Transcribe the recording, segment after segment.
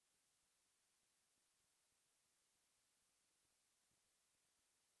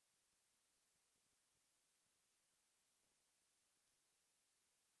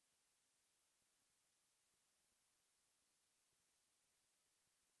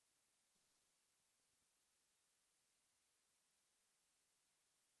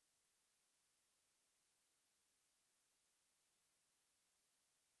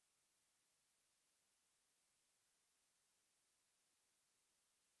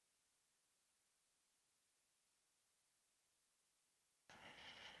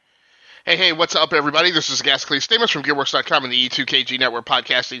Hey, what's up, everybody? This is Gascley Stamos from Gearworks.com and the E2KG Network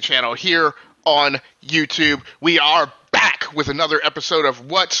podcasting channel here on YouTube. We are back with another episode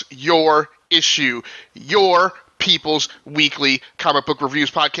of What's Your Issue? Your People's Weekly Comic Book Reviews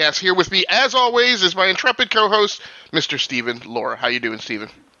podcast. Here with me, as always, is my intrepid co-host, Mr. Stephen Laura. How you doing, Stephen?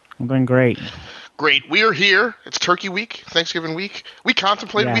 I'm doing great. Great. We are here. It's Turkey Week, Thanksgiving week. We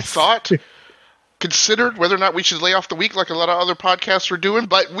contemplated, we Yes. thought, considered whether or not we should lay off the week like a lot of other podcasts are doing,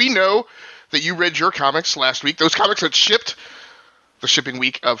 but we know that you read your comics last week. Those comics had shipped the shipping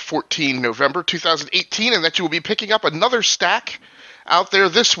week of 14 November 2018, and that you will be picking up another stack out there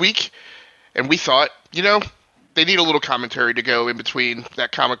this week. And we thought, they need a little commentary to go in between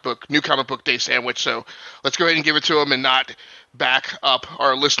that new comic book day sandwich. So let's go ahead and give it to them and not back up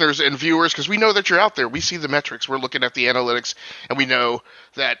our listeners and viewers, because we know that you're out there. We see the metrics. We're looking at the analytics, and we know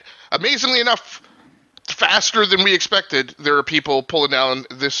that, amazingly enough, faster than we expected, there are people pulling down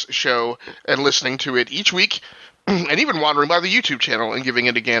this show and listening to it each week, and even wandering by the YouTube channel and giving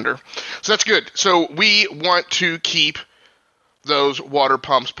it a gander. So that's good. So we want to keep those water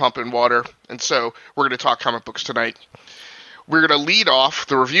pumps pumping water, and so we're going to talk comic books tonight. We're going to lead off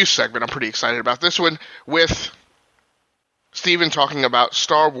the review segment. I'm pretty excited about this one with Stephen talking about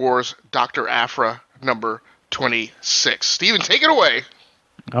Star Wars Dr. Aphra number 26. Stephen, take it away.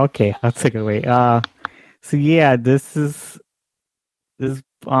 Okay, I'll take it away. So yeah, this the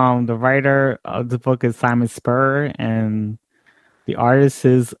writer of the book is Simon Spurrier, and the artist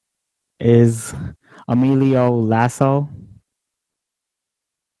is Emilio Lasso.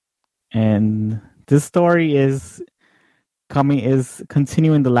 And this story is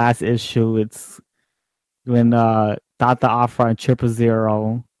continuing the last issue. It's when Dr. Aphra and Triple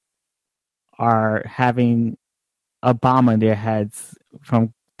Zero are having a bomb on their heads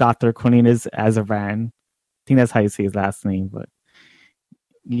from Dr. Cornelius Azaran. I think that's how you say his last name, but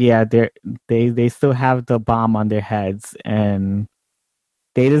yeah, they still have the bomb on their heads, and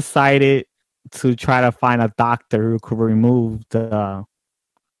they decided to try to find a doctor who could remove the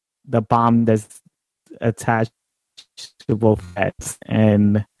bomb that's attached to both heads.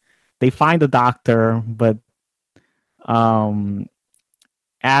 And they find the doctor, but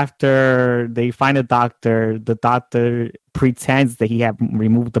after they find the doctor pretends that he had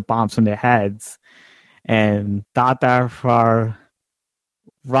removed the bombs from their heads, and Dr. Aphra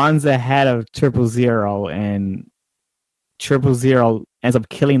runs ahead of Triple Zero, and Triple Zero ends up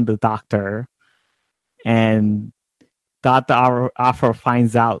killing the doctor, and Dr. Aphra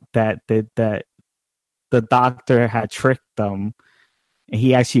finds out that the doctor had tricked them, and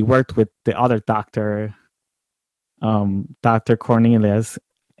he actually worked with the other doctor, Dr. Cornelius,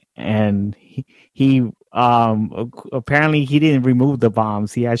 and he apparently he didn't remove the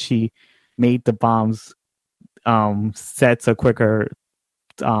bombs. He actually made the bombs set a quicker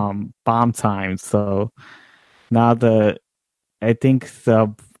bomb time. So now I think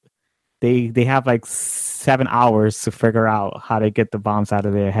they have like 7 hours to figure out how to get the bombs out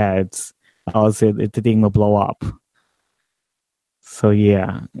of their heads, else the thing will blow up. So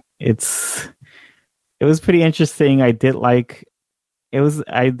yeah, it was pretty interesting. I did really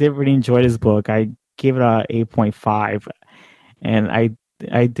enjoy this book. I gave it a 8.5, and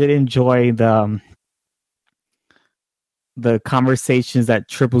I did enjoy the conversations that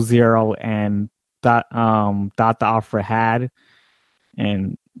Triple Zero and Dr. Aphra had,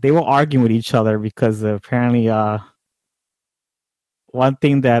 and they were arguing with each other because apparently one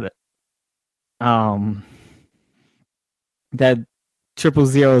thing that Triple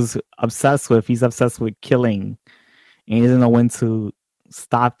Zero is obsessed with, he's obsessed with killing, and he doesn't know when to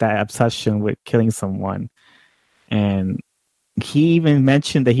stop that obsession with killing someone. And he even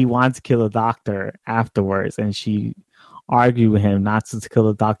mentioned that he wanted to kill the doctor afterwards, and she argued with him not to kill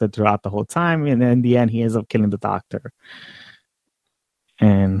the doctor throughout the whole time, and then in the end he ends up killing the doctor.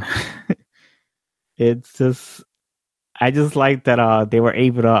 And I just like that they were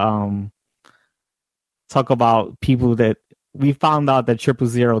able to talk about people that we found out that Triple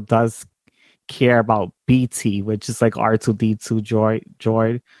Zero does care about BT, which is like R2D2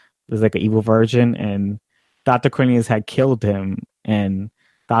 droid. There's like an evil version, and Dr. Cornelius had killed him, and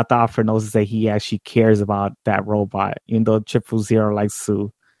Dr. Aphra knows that he actually cares about that robot, even though Triple Zero likes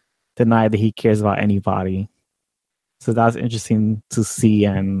to deny that he cares about anybody. So that's interesting to see,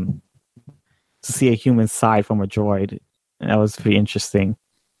 and to see a human side from a droid. And that was pretty interesting.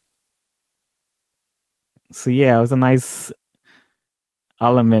 So yeah, it was a nice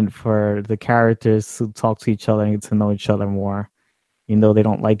element for the characters to talk to each other and get to know each other more, even though they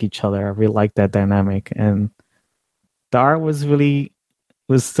don't like each other. I really like that dynamic, and the art was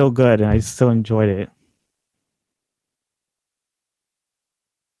still good, and I still enjoyed it.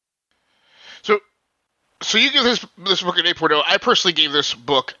 So you give this book an 8.0. I personally gave this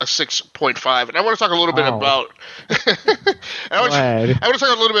book a 6.5, and I want to talk a little bit about. I want to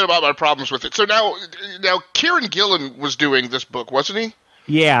talk a little bit about my problems with it. So now Kieran Gillen was doing this book, wasn't he?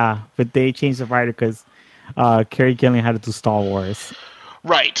 Yeah, but they changed the writer because Kieran Gillen had to do Star Wars.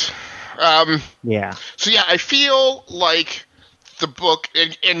 Right. Yeah. So yeah, I feel like the book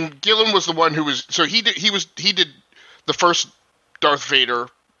and Gillen was the one who was. So he did the first Darth Vader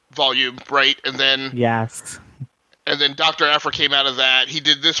volume, right? And then and then Dr. Aphra came out of that. He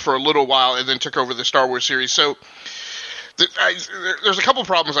did this for a little while and then took over the Star Wars series. So there's a couple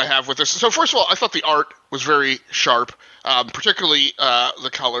problems I have with this. So first of all, I thought the art was very sharp, particularly the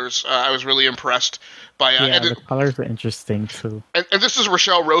colors. I was really impressed by the colors are interesting too. And this is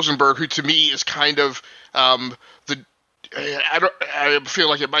Rochelle Rosenberg, who to me is kind of I feel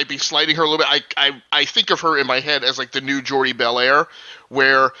like it might be slighting her a little bit. I think of her in my head as like the new Jordie Bellaire,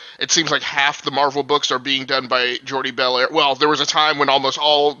 where it seems like half the Marvel books are being done by Jordie Bellaire. Well, there was a time when almost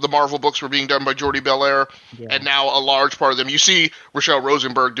all the Marvel books were being done by Jordie Bellaire, and now a large part of them. You see Rochelle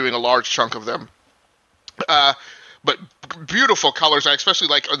Rosenberg doing a large chunk of them. But beautiful colors. I especially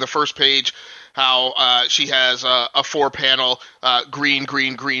like on the first page how she has a 4-panel green,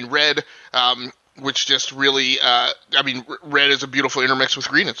 green, green, red, which just really, red is a beautiful intermix with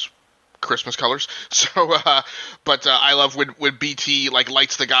green. It's Christmas colors. So, but I love when BT like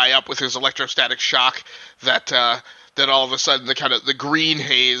lights the guy up with his electrostatic shock that all of a sudden the green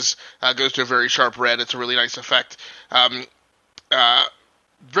haze goes to a very sharp red. It's a really nice effect.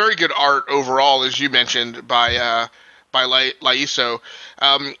 Very good art overall, as you mentioned, by Laiso.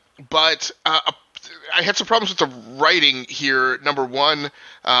 But I had some problems with the writing here. Number one,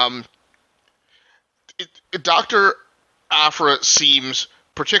 Dr. Aphra seems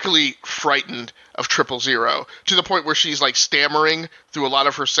particularly frightened of 000 to the point where she's like stammering through a lot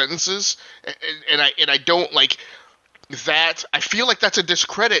of her sentences, and I don't like that. I feel like that's a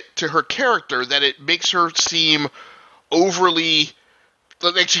discredit to her character, that it makes her seem overly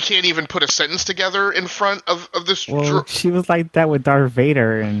like she can't even put a sentence together in front of this. Well, she was like that with Darth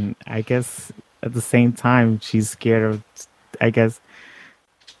Vader, and I guess at the same time she's scared of. I guess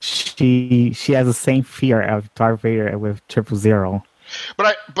she has the same fear of Darth Vader with 000.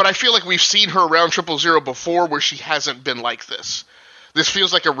 But I feel like we've seen her around 000 before, where she hasn't been like this. This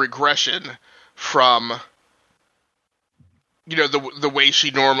feels like a regression from, the way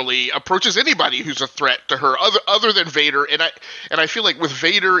she normally approaches anybody who's a threat to her, other than Vader. And I feel like with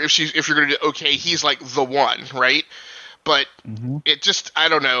Vader, if you're going to do okay, he's like the one, right? But it just, I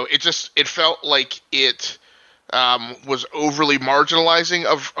don't know. It felt like it was overly marginalizing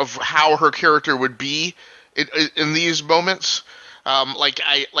of how her character would be in these moments. I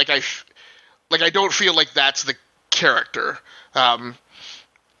don't feel like that's the character. And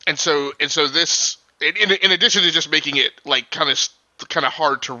so this, in addition to just making it like kind of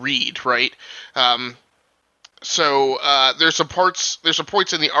hard to read, right? So there's some points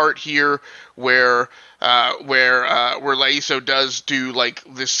in the art here where Laiso does do like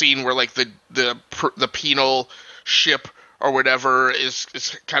this scene where like the penal ship or whatever is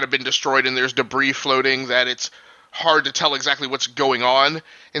kind of been destroyed and there's debris floating, that it's hard to tell exactly what's going on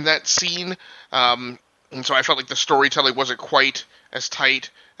in that scene. And so I felt like the storytelling wasn't quite as tight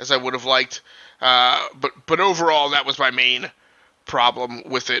as I would have liked. But overall, that was my main problem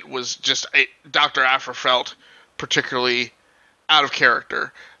with it, was just Dr. Aphra felt particularly out of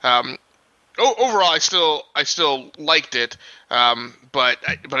character. Overall, I still liked it, but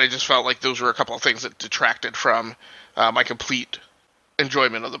I just felt like those were a couple of things that detracted from my complete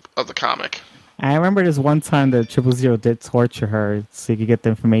enjoyment of the comic. I remember this one time that 000 did torture her so you could get the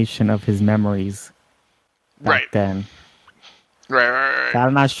information of his memories back then. Right.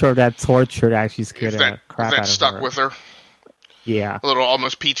 I'm not sure that torture actually scared the crap out of her. That stuck with her? Yeah. A little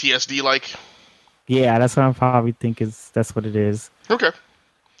almost PTSD-like? Yeah, that's what I probably think that's what it is. Okay.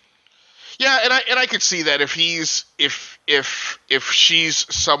 Yeah, and I could see that if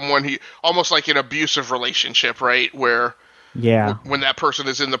she's someone who almost like an abusive relationship, right? Where when that person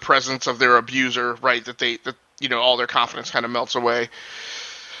is in the presence of their abuser, right, that all their confidence kind of melts away.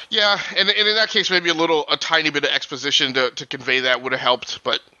 Yeah, and in that case, maybe a tiny bit of exposition to convey that would have helped,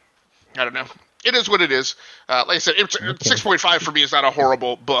 but I don't know. It is what it is. Like I said, 6.5 for me is not a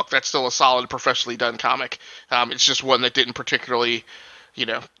horrible book. That's still a solid, professionally done comic. It's just one that didn't particularly,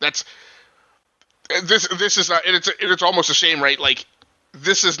 that's this is not. And it's almost a shame, right? Like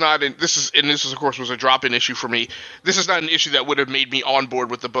this is of course was a drop-in issue for me. This is not an issue that would have made me on board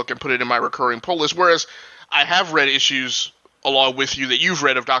with the book and put it in my recurring pull list. Whereas I have read issues along with you that you've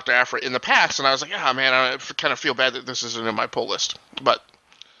read of Dr. Aphra in the past, and I was like, man, I kind of feel bad that this isn't in my pull list, but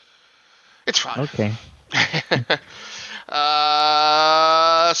it's fine. Okay.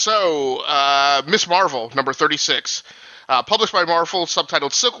 Miss Marvel, number 36. Published by Marvel,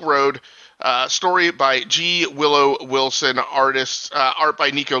 subtitled Silk Road. Story by G. Willow Wilson. Art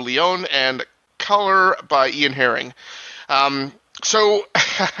by Nico Leon. And color by Ian Herring. So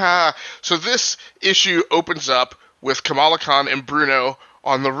this issue opens up with Kamala Khan and Bruno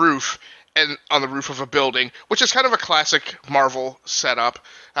on the roof of a building, which is kind of a classic Marvel setup.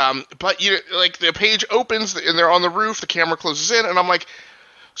 But the page opens and they're on the roof, the camera closes in, and I'm like,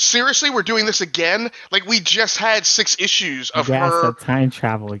 seriously, we're doing this again? Like, we just had 6 issues of her. Yes, time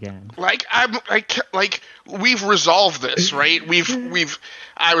travel again. We've resolved this, right? This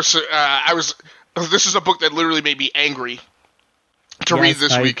is a book that literally made me angry to read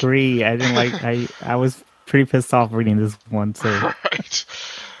this week. I agree. I didn't like. I was pretty pissed off reading this one too. Right.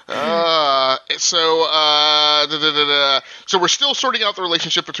 So we're still sorting out the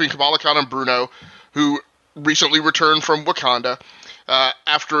relationship between Kamala Khan and Bruno, who recently returned from Wakanda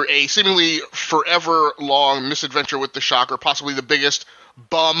after a seemingly forever long misadventure with the Shocker, possibly the biggest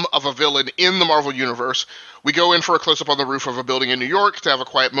bum of a villain in the Marvel Universe. We go in for a close-up on the roof of a building in New York to have a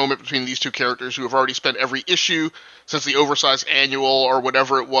quiet moment between these two characters who have already spent every issue since the oversized annual or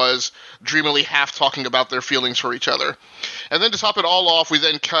whatever it was, dreamily half talking about their feelings for each other. And then to top it all off, we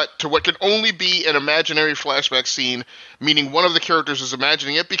then cut to what can only be an imaginary flashback scene, meaning one of the characters is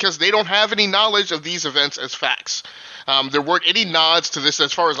imagining it because they don't have any knowledge of these events as facts. There weren't any nods to this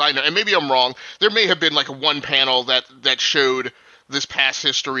as far as I know, and maybe I'm wrong. There may have been like one panel that showed this past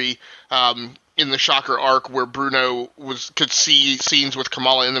history in the Shocker arc where Bruno could see scenes with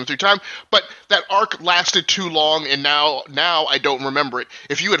Kamala in them through time, but that arc lasted too long, and now I don't remember it.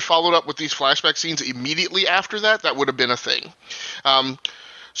 If you had followed up with these flashback scenes immediately after that, that would have been a thing.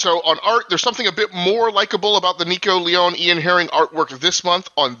 So on art, there's something a bit more likable about the Nico Leon, Ian Herring artwork this month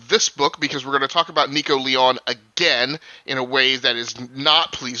on this book, because we're going to talk about Nico Leon again in a way that is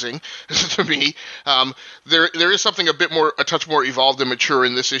not pleasing to me. There is something a touch more evolved and mature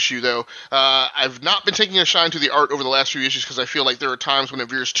in this issue, though. I've not been taking a shine to the art over the last few issues because I feel like there are times when it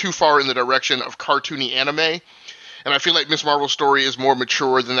veers too far in the direction of cartoony anime. And I feel like Miss Marvel's story is more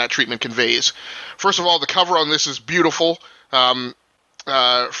mature than that treatment conveys. First of all, the cover on this is beautiful.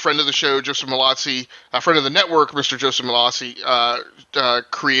 Friend of the show, Joseph Malazzi, friend of the network, Mr. Joseph Malazzi,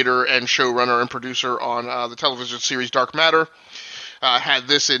 creator and showrunner and producer on the television series Dark Matter, had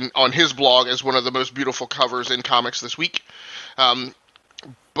this on his blog as one of the most beautiful covers in comics this week.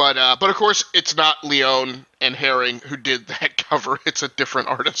 But of course, it's not Leon and Herring who did that cover. It's a different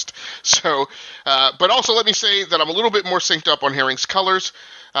artist. So, but also let me say that I'm a little bit more synced up on Herring's colors.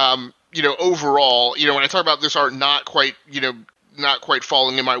 Overall, when I talk about this art not quite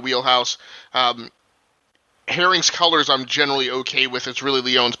falling in my wheelhouse, Herring's colors I'm generally okay with. It's really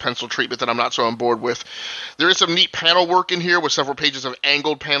Leon's pencil treatment that I'm not so on board with. There is some neat panel work in here with several pages of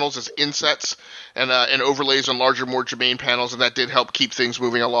angled panels as insets and overlays on larger, more germane panels, and that did help keep things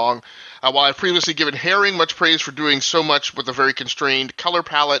moving along. While I've previously given Herring much praise for doing so much with a very constrained color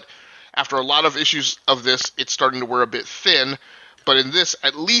palette, after a lot of issues of this, it's starting to wear a bit thin. But in this,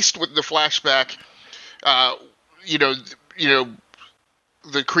 at least with the flashback,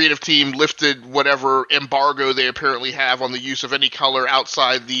 the creative team lifted whatever embargo they apparently have on the use of any color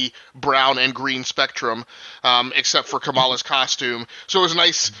outside the brown and green spectrum, except for Kamala's costume. So it was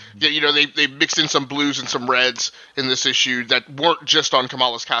nice, they mixed in some blues and some reds in this issue that weren't just on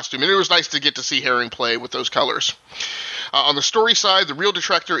Kamala's costume. And it was nice to get to see Herring play with those colors. On the story side, the real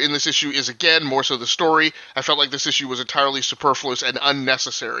detractor in this issue is, again, more so the story. I felt like this issue was entirely superfluous and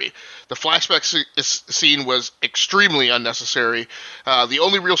unnecessary. The flashback scene was extremely unnecessary. The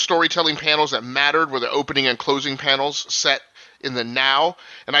only real storytelling panels that mattered were the opening and closing panels set in the now,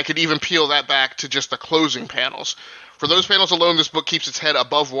 and I could even peel that back to just the closing panels. For those panels alone, this book keeps its head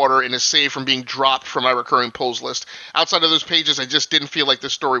above water and is saved from being dropped from my recurring pulls list. Outside of those pages, I just didn't feel like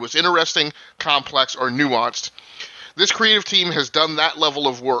this story was interesting, complex, or nuanced. This creative team has done that level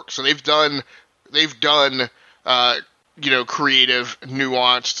of work, so they've done creative,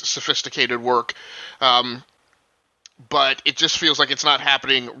 nuanced, sophisticated work. But it just feels like it's not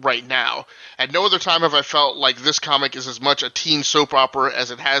happening right now. At no other time have I felt like this comic is as much a teen soap opera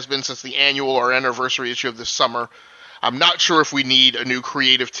as it has been since the annual or anniversary issue of this summer. I'm not sure if we need a new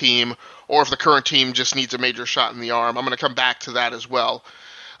creative team or if the current team just needs a major shot in the arm. I'm going to come back to that as well.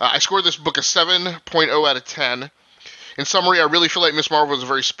 I scored this book a 7.0 out of 10. In summary, I really feel like Miss Marvel is a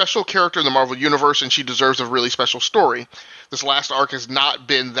very special character in the Marvel Universe, and she deserves a really special story. This last arc has not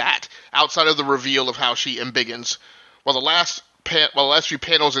been that, outside of the reveal of how she embiggens. While the last last few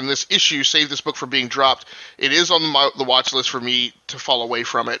panels in this issue save this book from being dropped. It is on the watch list for me to fall away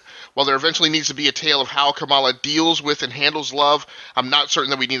from it. While there eventually needs to be a tale of how Kamala deals with and handles love, I'm not certain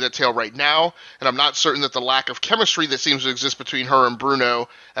that we need that tale right now, and I'm not certain that the lack of chemistry that seems to exist between her and Bruno,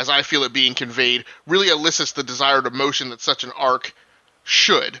 as I feel it being conveyed, really elicits the desired emotion that such an arc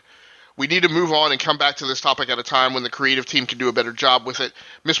should. We need to move on and come back to this topic at a time when the creative team can do a better job with it.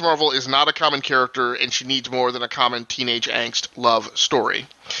 Miss Marvel is not a common character, and she needs more than a common teenage angst love story.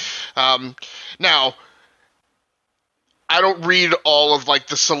 Now, I don't read all of like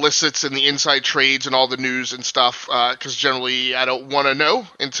the solicits and the inside trades and all the news and stuff because generally I don't want to know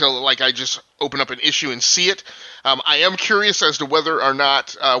until like I just open up an issue and see it. I am curious as to whether or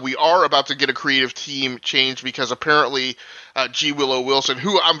not we are about to get a creative team change because apparently G. Willow Wilson,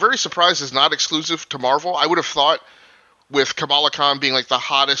 who I'm very surprised is not exclusive to Marvel. I would have thought with Kamala Khan being like the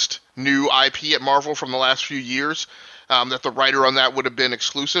hottest new IP at Marvel from the last few years, that the writer on that would have been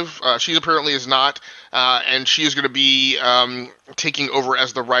exclusive. She apparently is not, and she is going to be taking over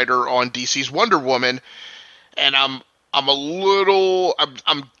as the writer on DC's Wonder Woman. And I'm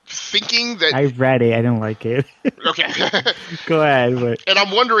thinking that I read it. I didn't like it. Okay. Go ahead. But. And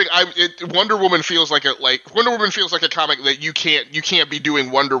I'm wondering. Wonder Woman feels like a comic that you can't be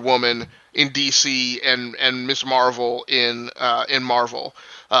doing Wonder Woman in DC and Miss Marvel in Marvel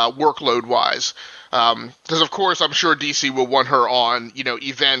workload wise. Because of course I'm sure DC will want her on,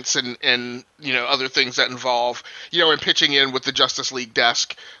 events and other things that involve, and pitching in with the Justice League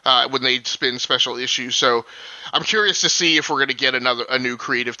desk when they spin special issues. So I'm curious to see if we're going to get a new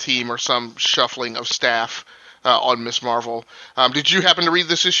creative team or some shuffling of staff on Miss Marvel. Did you happen to read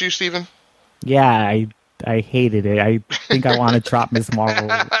this issue, Stephen? Yeah, I hated it. I think I want to drop Miss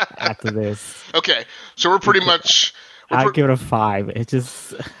Marvel after this. Okay, so we're pretty much. I'll give it a 5. It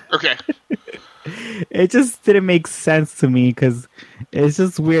just. Okay. It just didn't make sense to me because it's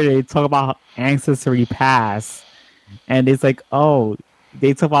just weird. They talk about ancestry past, and it's like, oh,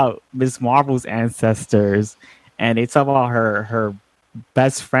 they talk about Miss Marvel's ancestors, and they talk about her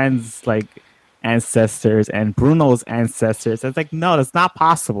best friend's like ancestors and Bruno's ancestors. It's like, no, that's not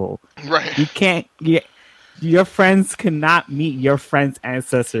possible. Right. You can't. Your friends cannot meet your friends'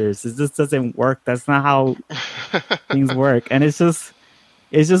 ancestors. It just doesn't work. That's not how things work, and it's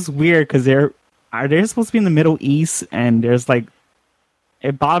just weird because they're supposed to be in the Middle East, and there's like,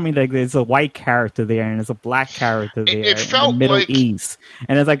 it bothered me like there's a white character there and there's a black character there it felt in the Middle like, East,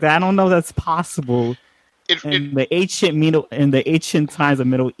 and it's like I don't know if that's possible in the ancient times of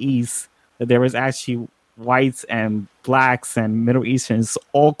Middle East that there was actually whites and blacks and Middle Easterns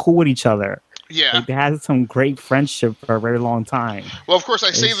all cool with each other. Yeah, like, they had some great friendship for a very long time. Well, of course,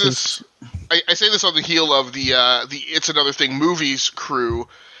 I say this on the heel of the It's Another Thing movies crew,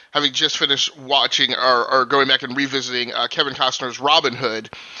 having just finished watching or going back and revisiting Kevin Costner's Robin Hood,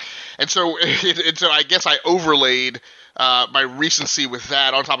 and so I guess I overlaid my recency with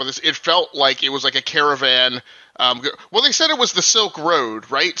that on top of this. It felt like it was like a caravan. Well, they said it was the Silk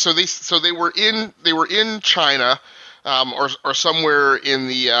Road, right? So they were in China, or somewhere in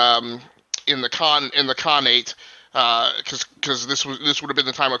the Khanate, because this would have been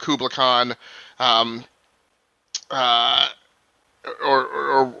the time of Kublai Khan,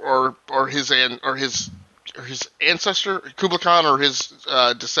 or his ancestor Kublai Khan or his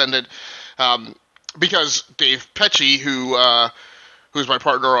descendant, because Dave Pecci, who's my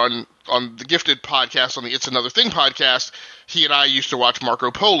partner on the Gifted podcast, on the It's Another Thing podcast, he and I used to watch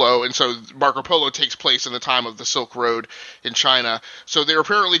Marco Polo, and so Marco Polo takes place in the time of the Silk Road in China. So they're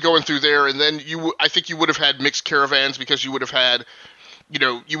apparently going through there, and then I think you would have had mixed caravans because you would have had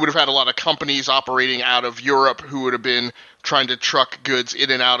a lot of companies operating out of Europe who would have been trying to truck goods in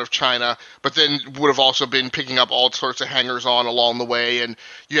and out of China, but then would have also been picking up all sorts of hangers-on along the way, and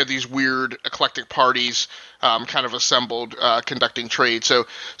you had these weird eclectic parties kind of assembled conducting trade. So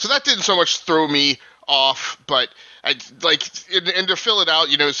that didn't so much throw me off, but and to fill it out,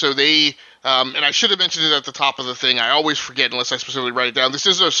 so they and I should have mentioned it at the top of the thing. I always forget unless I specifically write it down. This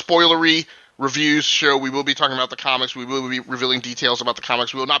is a spoilery reviews show. We will be talking about the comics. We will be revealing details about the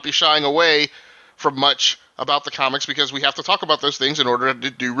comics. We will not be shying away from much about the comics because we have to talk about those things in order to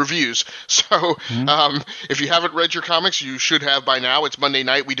do reviews. So if you haven't read your comics, you should have by now. It's Monday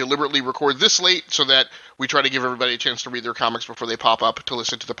night. We deliberately record this late so that we try to give everybody a chance to read their comics before they pop up to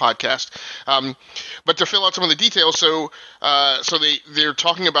listen to the podcast. But to fill out some of the details, so they're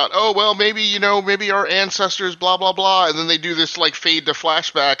talking about, oh, well, maybe our ancestors, blah, blah, blah. And then they do this like fade to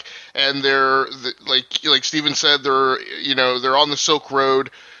flashback, and they're like Steven said, they're on the Silk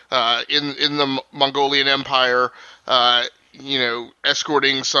Road, in the Mongolian Empire,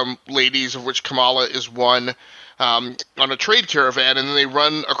 escorting some ladies, of which Kamala is one. on a trade caravan, and then they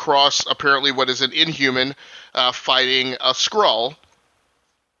run across apparently what is an Inhuman fighting a Skrull.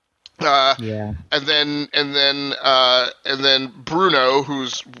 Yeah. And then Bruno,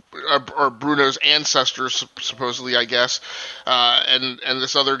 who's or Bruno's ancestors supposedly, I guess, and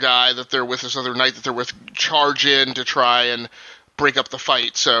this other guy that they're with, this other knight that they're with, charge in to try and break up the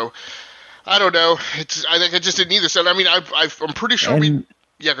fight. So I don't know. I think I just didn't need this. And I mean, I'm pretty sure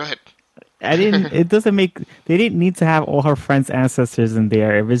Yeah, go ahead. It doesn't make. They didn't need to have all her friends' ancestors in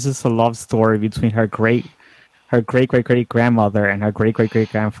there. It was just a love story between her great great grandmother and her great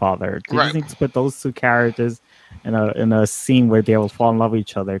grandfather. They just need to put those two characters in a scene where they will fall in love with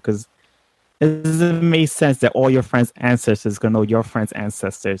each other, because it doesn't make sense that all your friends' ancestors gonna know your friends'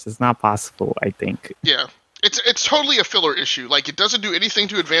 ancestors. It's not possible, I think. Yeah. It's totally a filler issue. Like, it doesn't do anything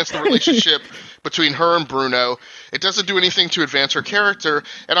to advance the relationship between her and Bruno. It doesn't do anything to advance her character.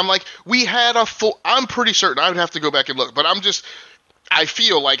 And I'm like, we had I'm pretty certain, I would have to go back and look, but I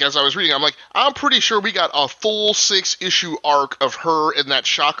feel like, as I was reading, I'm like, I'm pretty sure we got a full 6-issue arc of her in that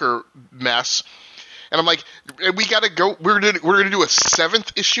Shocker mess. And I'm like, we got to go, we're gonna do a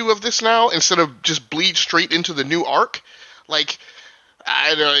 7th issue of this now instead of just bleed straight into the new arc. Like,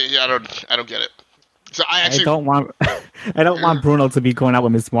 I don't get it. So I don't want Bruno to be going out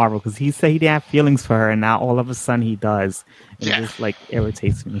with Miss Marvel, because he said he didn't have feelings for her, and now all of a sudden he does. It just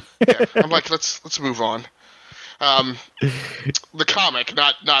irritates me. Yeah. I'm like, let's move on. The comic,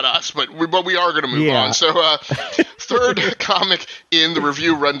 not us, but we are going to move on. So, third comic in the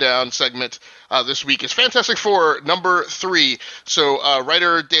review rundown segment this week is Fantastic Four number 3. So,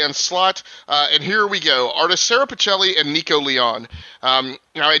 writer Dan Slott, and here we go. Artists Sarah Pichelli and Nico Leon. Now,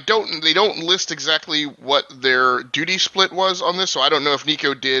 they don't list exactly what their duty split was on this, so I don't know if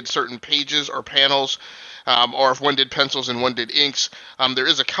Nico did certain pages or panels. Or if one did pencils and one did inks. There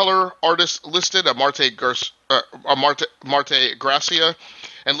is a color artist listed, Marte Gracia,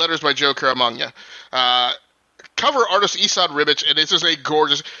 and letters by Joe Caramagna. Cover artist Esad Ribic, and this is a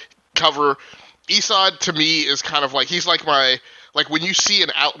gorgeous cover. Esad, to me, is kind of like, he's like when you see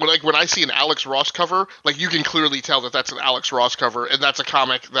when I see an Alex Ross cover, like, you can clearly tell that that's an Alex Ross cover, and that's a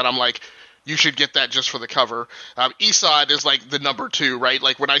comic that I'm like, you should get that just for the cover. Esad is like the number 2, right?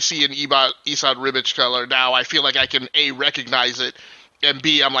 Like, when I see an Esad Ribic color now, I feel like I can A, recognize it, and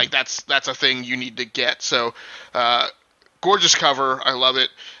B, I'm like, that's a thing you need to get. So, gorgeous cover. I love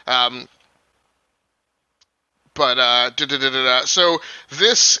it. So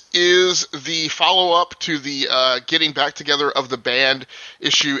this is the follow-up to the getting back together of the band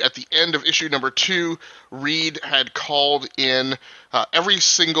issue. At the end of issue number 2, Reed had called in every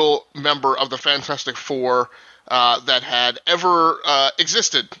single member of the Fantastic Four that had ever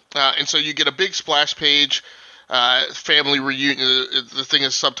existed. And so you get a big splash page, family reunion. The thing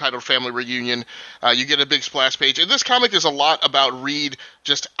is subtitled Family Reunion. You get a big splash page. And this comic is a lot about Reed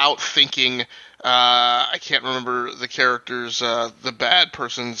just outthinking. I can't remember the character's, the bad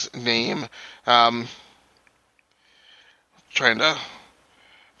person's name. Trying to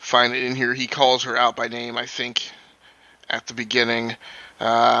find it in here. He calls her out by name, I think, at the beginning.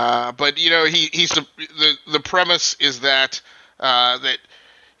 But he's the premise is that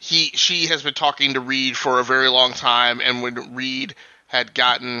she has been talking to Reed for a very long time, and when Reed had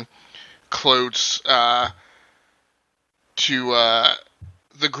gotten close to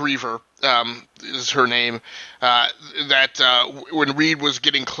the Griever, is her name, when Reed was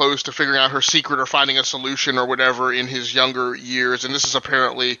getting close to figuring out her secret or finding a solution or whatever in his younger years, and this is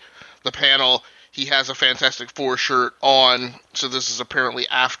apparently the panel, he has a Fantastic Four shirt on, so this is apparently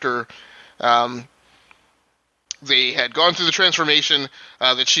after they had gone through the transformation,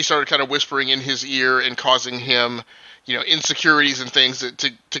 that she started kind of whispering in his ear and causing him, insecurities and things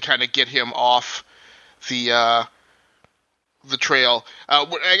to kind of get him off the trail.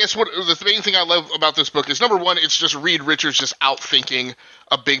 I guess the main thing I love about this book is, number one, it's just Reed Richards just outthinking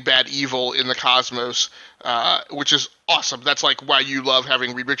a big bad evil in the cosmos, which is awesome. That's like why you love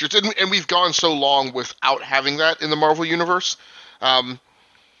having Reed Richards, and we've gone so long without having that in the Marvel Universe.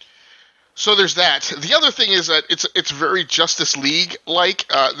 So there's that. The other thing is that it's very Justice League like.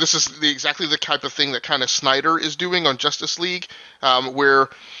 This is exactly the type of thing that kind of Snyder is doing on Justice League, where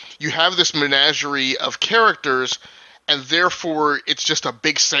you have this menagerie of characters, and therefore it's just a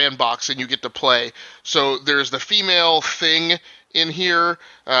big sandbox and you get to play. So there's the female Thing in here,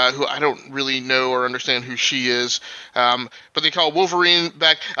 who I don't really know or understand who she is, but they call Wolverine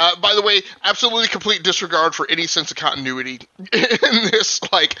back. By the way, absolutely complete disregard for any sense of continuity in this,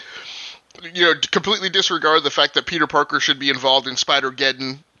 like, completely disregard the fact that Peter Parker should be involved in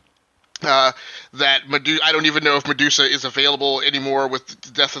Spider-Geddon that I don't even know if Medusa is available anymore with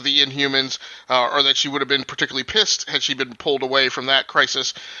the death of the Inhumans, or that she would have been particularly pissed had she been pulled away from that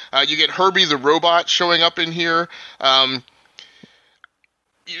crisis. You get Herbie the robot showing up in here. The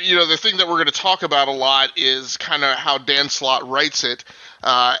thing that we're going to talk about a lot is kind of how Dan Slott writes it,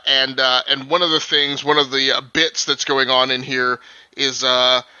 and one of the bits that's going on in here is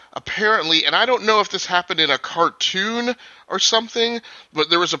apparently, and I don't know if this happened in a cartoon or something, but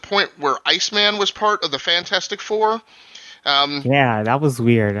there was a point where Iceman was part of the Fantastic Four. Yeah, that was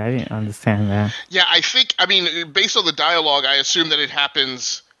weird. I didn't understand that. Yeah, based on the dialogue, I assume that it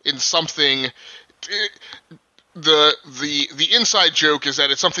happens in something. The inside joke is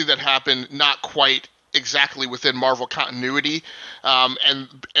that it's something that happened not quite exactly within Marvel continuity, and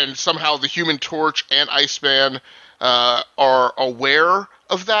somehow the Human Torch and Iceman are aware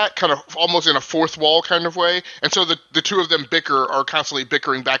of that, kind of almost in a fourth wall kind of way, and so the two of them are constantly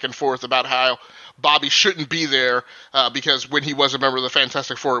bickering back and forth about how Bobby shouldn't be there because when he was a member of the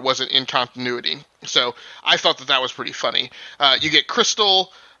Fantastic Four, it wasn't in continuity. So I thought that was pretty funny. You get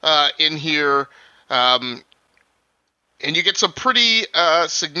Crystal in here, and you get some pretty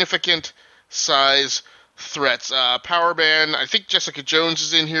significant size threats. Power Man, I think Jessica Jones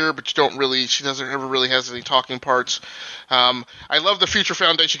is in here, but she doesn't ever really has any talking parts. I love the Future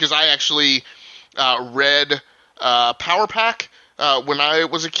Foundation because I actually read Power Pack when I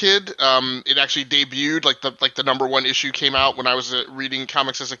was a kid. It actually debuted, like the number one issue came out when I was reading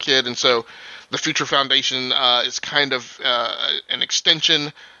comics as a kid, and so the Future Foundation is kind of an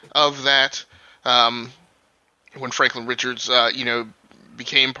extension of that. When Franklin Richards,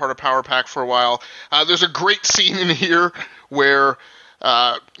 became part of Power Pack for a while. There's a great scene in here where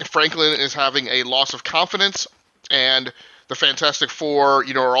Franklin is having a loss of confidence, and the Fantastic Four,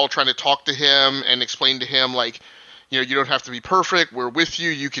 are all trying to talk to him and explain to him, like, you don't have to be perfect. We're with you.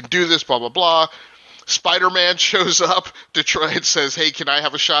 You can do this, blah, blah, blah. Spider-Man shows up to try and says, hey, can I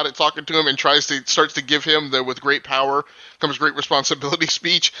have a shot at talking to him? And starts to give him the with great power comes great responsibility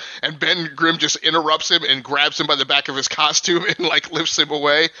speech. And Ben Grimm just interrupts him and grabs him by the back of his costume and lifts him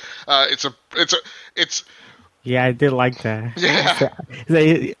away. Yeah, I did like that. Yeah.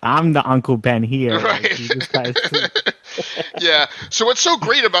 I'm the Uncle Ben here. Right. Yeah. So what's so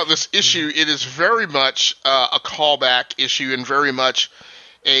great about this issue, it is very much a callback issue and very much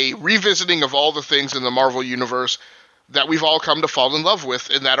a revisiting of all the things in the Marvel Universe that we've all come to fall in love with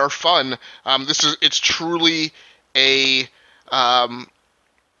and that are fun. It's truly a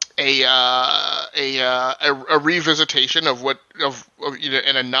revisitation of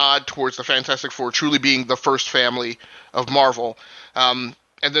and a nod towards the Fantastic Four truly being the first family of Marvel. And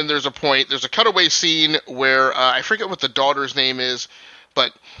then there's a cutaway scene where I forget what the daughter's name is,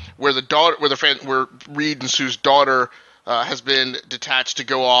 but where Reed and Sue's daughter has been detached to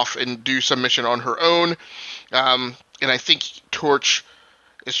go off and do some mission on her own, and I think Torch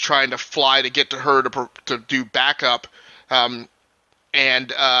is trying to fly to get to her to do backup, and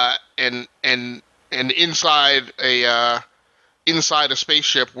inside a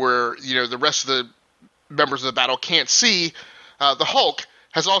spaceship where the rest of the members of the battle can't see, the Hulk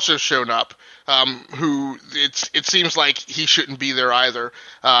has also shown up, who it seems like he shouldn't be there either,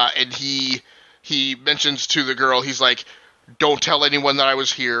 and he mentions to the girl, he's like, don't tell anyone that I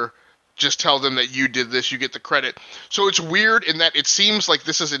was here. Just tell them that you did this. You get the credit. So it's weird in that it seems like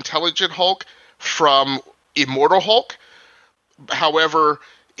this is Intelligent Hulk from Immortal Hulk. However,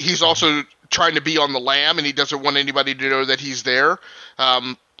 he's also trying to be on the lam, and he doesn't want anybody to know that he's there.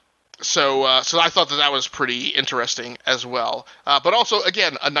 So I thought that was pretty interesting as well. But also,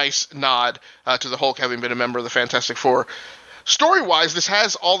 again, a nice nod to the Hulk having been a member of the Fantastic Four. Story-wise, this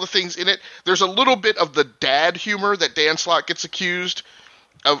has all the things in it. There's a little bit of the dad humor that Dan Slott gets accused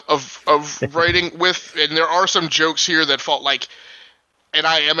of writing with, and there are some jokes here that felt like, and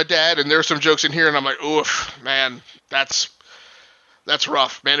I am a dad, and there's some jokes in here, and I'm like, oof, man, that's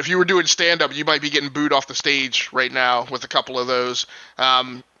rough. Man, if you were doing stand-up, you might be getting booed off the stage right now with a couple of those.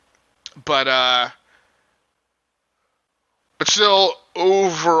 But still,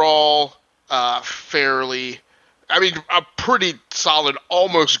 overall, fairly... a pretty solid,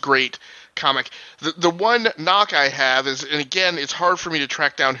 almost great comic. The one knock I have is, and again, it's hard for me to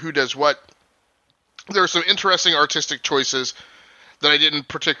track down who does what. There are some interesting artistic choices that I didn't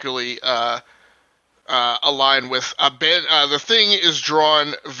particularly align with. The Thing is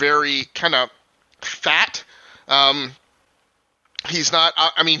drawn very kind of fat. He's not.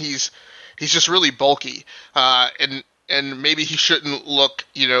 He's just really bulky, and maybe he shouldn't look,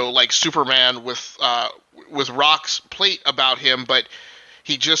 like Superman with Rock's plate about him, but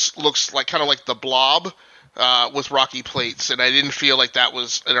he just looks like kind of like the Blob with Rocky Plates, and I didn't feel like that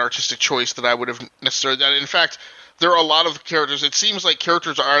was an artistic choice that I would have necessarily done. In fact, there are a lot of characters. It seems like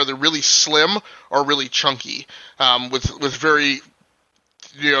characters are either really slim or really chunky, with very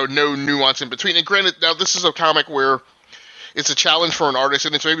no nuance in between. And granted, now this is a comic where it's a challenge for an artist,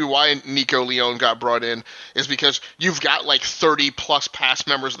 and it's maybe why Nico Leone got brought in, is because you've got like 30 plus past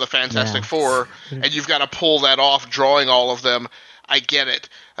members of the Fantastic Four, and you've got to pull that off, drawing all of them. I get it.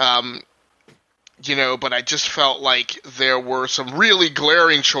 But I just felt like there were some really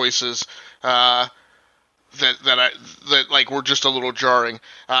glaring choices that were just a little jarring.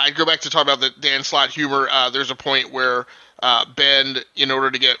 I'd go back to talk about the Dan Slott humor. There's a point where Ben, in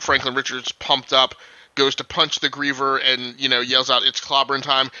order to get Franklin Richards pumped up, goes to punch the Griever and, yells out, "It's clobbering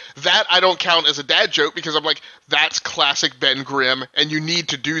time." That I don't count as a dad joke because I'm like, that's classic Ben Grimm, and you need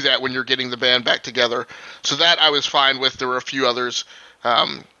to do that when you're getting the band back together. So that I was fine with. There were a few others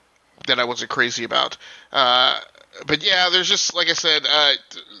that I wasn't crazy about. But yeah, there's just, like I said,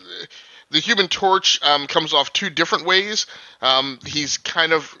 the Human Torch comes off two different ways. He's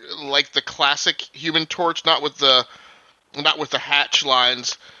kind of like the classic Human Torch, not with the hatch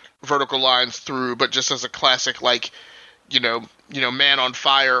lines, vertical lines through, but just as a classic, like, man on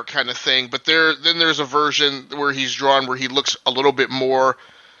fire kind of thing. But then there's a version where he's drawn where he looks a little bit more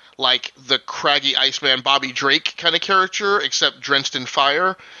like the craggy Iceman Bobby Drake kind of character, except drenched in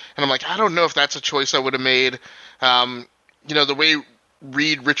fire. And I'm like, I don't know if that's a choice I would have made. The way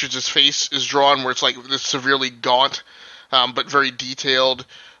Reed Richards' face is drawn, where it's like this severely gaunt, but very detailed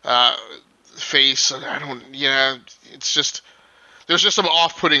face. It's just, there's just some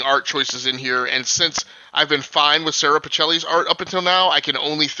off-putting art choices in here, and since I've been fine with Sarah Pacelli's art up until now, I can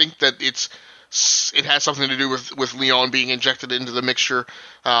only think that it has something to do with Leon being injected into the mixture.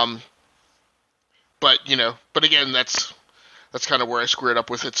 But again, that's kind of where I squared up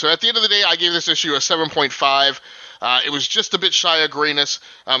with it. So at the end of the day, I gave this issue a 7.5. It was just a bit shy of grayness.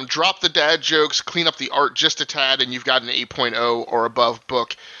 Drop the dad jokes, clean up the art just a tad, and you've got an 8.0 or above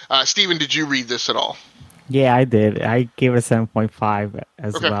book. Steven, did you read this at all? Yeah, I did. I gave it a 7.5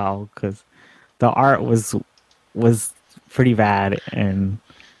 as well, because the art was pretty bad, and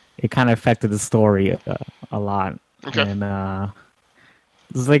it kind of affected the story a lot. Okay. And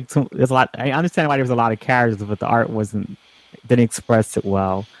there's a lot. I understand why there was a lot of characters, but the art didn't express it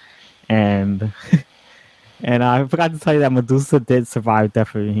well. And and I forgot to tell you that Medusa did survive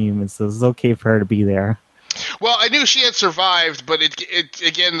Death of a Human, so it's okay for her to be there. Well, I knew she had survived, but it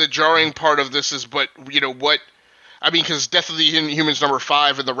again, the jarring part of this is, because Death of the Humans number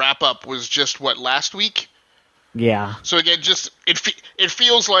 5 in the wrap up was just last week. Yeah. So again, just it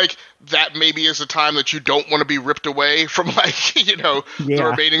feels like that maybe is a time that you don't want to be ripped away from, the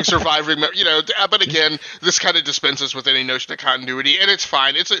remaining surviving. But again, this kind of dispenses with any notion of continuity, and it's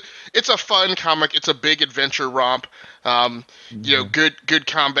fine. It's a fun comic. It's a big adventure romp. Good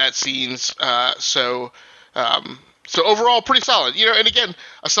combat scenes. So overall, pretty solid. And again,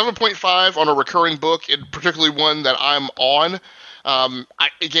 a 7.5 on a recurring book, and particularly one that I'm on.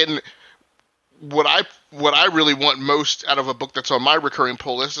 What I really want most out of a book that's on my recurring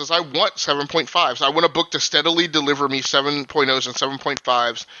pull list is I want 7.5s. I want a book to steadily deliver me 7.0s and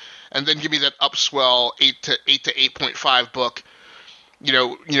 7.5s, and then give me that upswell 8 to 8.5 book,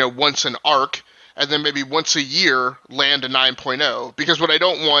 once an arc, and then maybe once a year land a 9.0. Because what I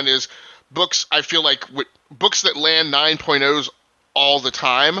don't want is books, I feel like books that land 9.0s all the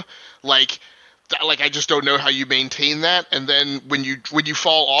time, like I just don't know how you maintain that. And then when you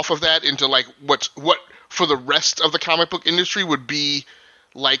fall off of that into what for the rest of the comic book industry would be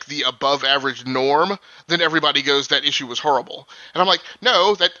like the above average norm, then everybody goes, that issue was horrible. And I'm like,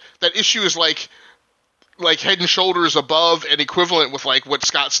 no, that issue is like head and shoulders above and equivalent with what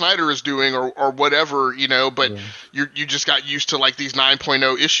Scott Snyder is doing or whatever, but you just got used to these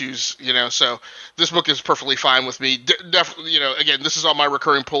 9.0 issues, so this book is perfectly fine with me. Definitely, again, this is on my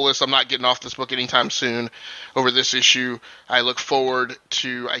recurring pull list. I'm not getting off this book anytime soon over this issue. I look forward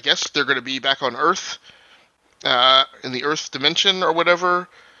to, I guess they're going to be back on Earth, in the Earth dimension or whatever,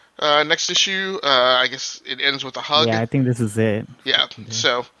 next issue. I guess it ends with a hug. Yeah, I think this is it. Yeah.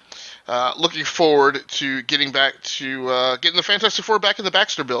 So looking forward to getting back to getting the Fantastic Four back in the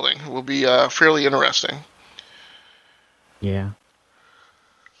Baxter Building. Will be fairly interesting. Yeah.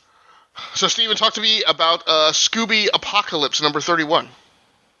 So, Steven, talk to me about Scooby Apocalypse number 31.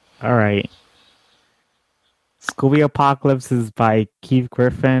 All right. Scooby Apocalypse is by Keith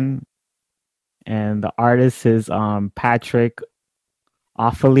Griffin, and the artist is Patrick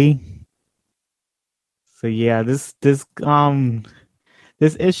Offaly. So yeah, this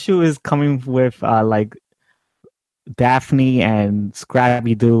issue is coming with Daphne and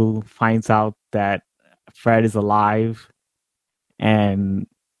Scrappy Doo finds out that Fred is alive, and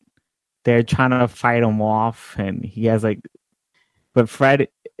they're trying to fight him off, and he has like, but Fred,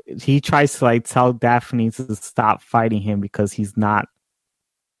 he tries to like tell Daphne to stop fighting him because he's not.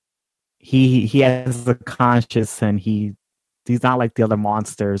 He has a conscience, and he's not like the other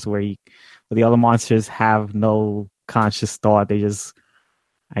monsters where the other monsters have no conscious thought. They just,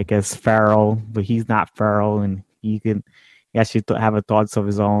 I guess, feral, but he's not feral, and he actually have a thoughts of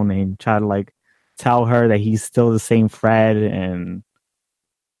his own and try to like tell her that he's still the same Fred, and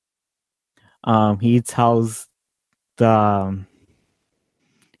he tells Daphne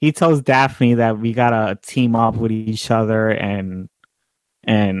that we gotta team up with each other and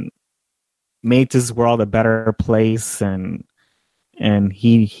make this world a better place, and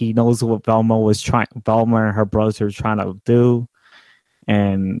he knows what Velma and her brothers were trying to do,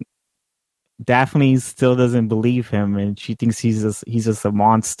 and Daphne still doesn't believe him, and she thinks he's just a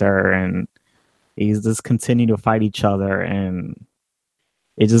monster, and he's just continue to fight each other, and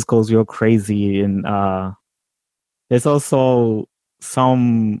it just goes real crazy. And there's also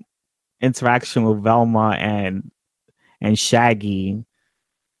some interaction with Velma and Shaggy,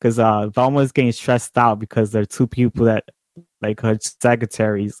 because Velma is getting stressed out because there are two people that, like, her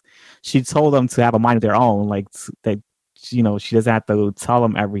secretaries, she told them to have a mind of their own, like that, she doesn't have to tell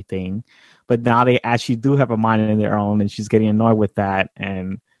them everything, but now they actually do have a mind of their own, and she's getting annoyed with that.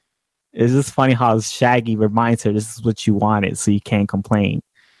 And it's just funny how Shaggy reminds her, this is what you wanted, so you can't complain.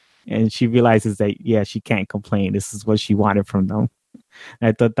 And she realizes that, yeah, she can't complain. This is what she wanted from them. And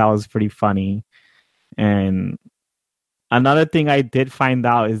I thought that was pretty funny. And another thing I did find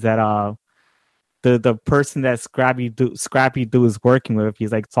out is that the person that Scrappy Doo is working with,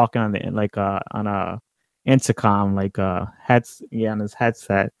 he's like talking on a intercom, like on his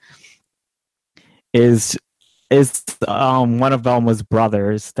headset, is one of Velma's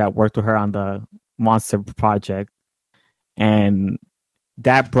brothers that worked with her on the Monster Project, and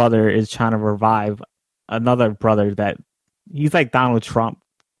that brother is trying to revive another brother that he's like Donald Trump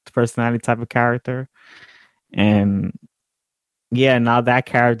personality type of character, and yeah, now that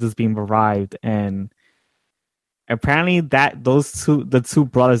character is being revived, and apparently the two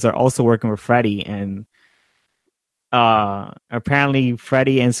brothers are also working with Freddy, and apparently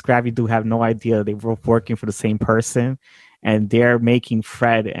Freddy and Scrappy Doo have no idea they were working for the same person, and they're making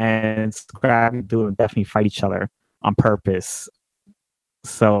Fred and Scrappy Doo definitely fight each other on purpose.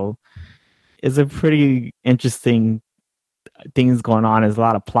 So it's a pretty interesting things going on. There's a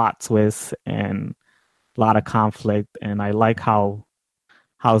lot of plot twists and a lot of conflict, and I like how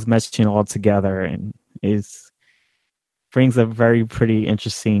it's meshing all together, and brings a very pretty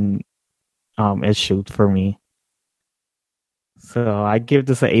interesting issue for me. So I give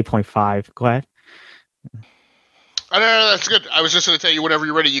this an 8.5. Go ahead. No, that's good. I was just going to tell you whenever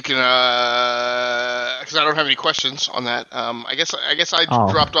you're ready, you can, because I don't have any questions on that. I guess I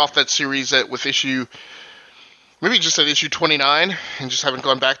dropped off that series with issue, maybe just at issue 29, and just haven't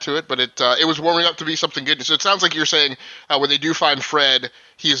gone back to it. But it was warming up to be something good. So it sounds like you're saying when they do find Fred,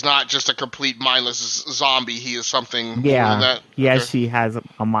 he is not just a complete mindless zombie. He is something more than that. He actually has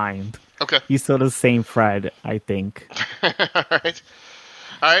a mind. Okay. He's still the same Fred, I think. All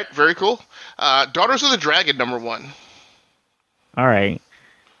right. Very cool. Daughters of the Dragon, #1. All right.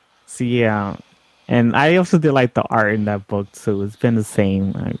 So yeah, and I also did like the art in that book too. It's been the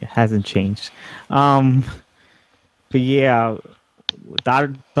same. It hasn't changed. But yeah,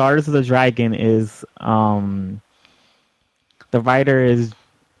 Daughters of the Dragon is the writer is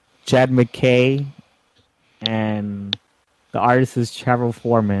Jed MacKay, and the artist is Trevor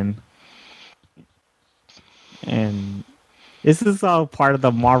Foreman. And this is all part of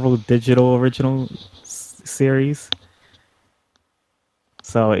the Marvel Digital original series.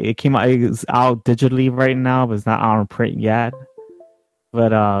 So it's out digitally right now, but it's not out in print yet.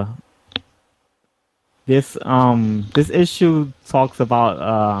 But this issue talks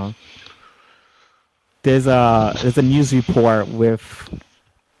about there's a news report with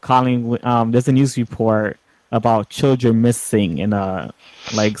there's a news report about children missing in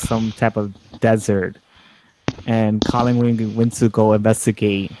like some type of desert, and Colin went to go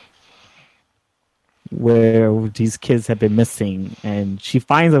investigate where these kids have been missing, and she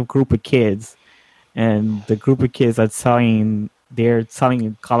finds a group of kids, and the group of kids are telling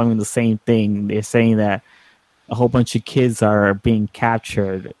Colin the same thing. They're saying that a whole bunch of kids are being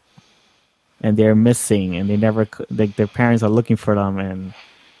captured and they're missing, and they never, like, their parents are looking for them, and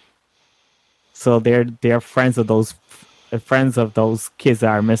so they're friends of those kids that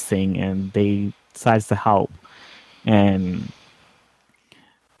are missing, and they decides to help. And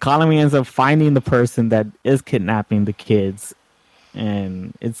Colin ends up finding the person that is kidnapping the kids,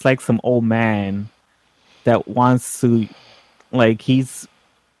 and it's like some old man, that wants to, like, he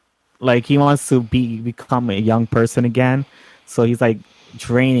wants to become a young person again. So he's like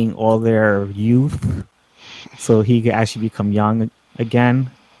draining all their youth so he can actually become young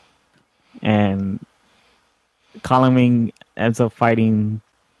again. And Colin Wing ends up fighting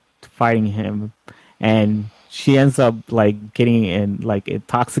him, and she ends up like getting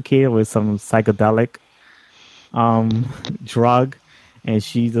intoxicated with some psychedelic drug, and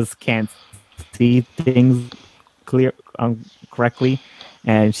she just can't see things correctly,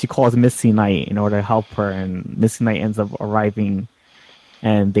 and she calls Misty Knight in order to help her, and Misty Knight ends up arriving,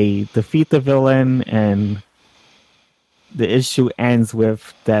 and they defeat the villain, and the issue ends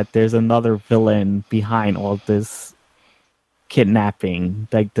with that there's another villain behind all this kidnapping.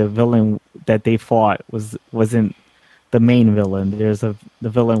 Like, the villain that they fought wasn't the main villain. That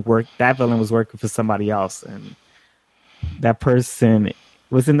villain was working for somebody else, and that person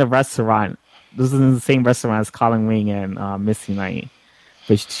was in the restaurant. This was in the same restaurant as Colin Wing and Misty Knight,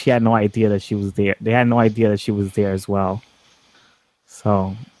 but she had no idea that she was there. They had no idea that she was there as well.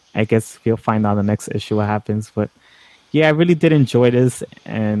 So I guess we'll find out in the next issue what happens. But yeah, I really did enjoy this,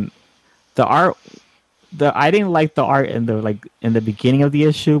 and the art. I didn't like the art in the beginning of the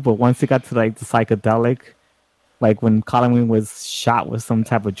issue, but once it got to like the psychedelic, like when Colin Wing was shot with some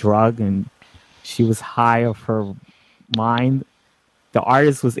type of drug and she was high of her mind, the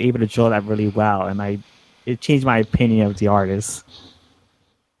artist was able to draw that really well, and it changed my opinion of the artist.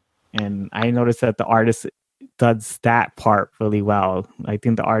 And I noticed that the artist does that part really well. I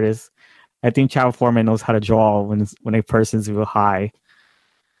think Chad Foreman knows how to draw when a person's real high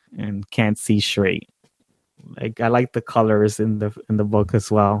and can't see straight. Like, I like the colors in the book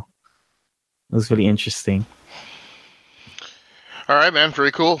as well. It was really interesting. All right, man.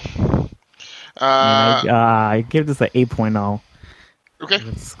 Very cool. I give this an 8.0. Okay.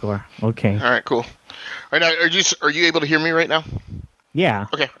 Score. Okay. All right. Cool. All right. Now, are you able to hear me right now? Yeah.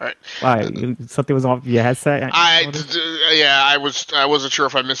 Okay. All right. Why? Something was off your headset? I wasn't sure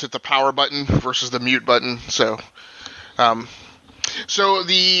if I missed the power button versus the mute button. So, so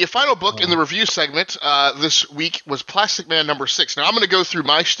the final book in the review segment this week was Plastic Man #6. Now I'm going to go through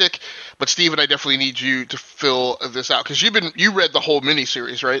my shtick, but Steven, I definitely need you to fill this out because you read the whole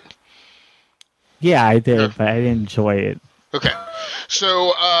miniseries, right? Yeah, I did, but I didn't enjoy it. Okay.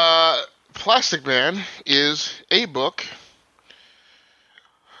 So Plastic Man is a book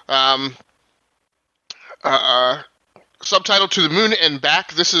subtitled To the Moon and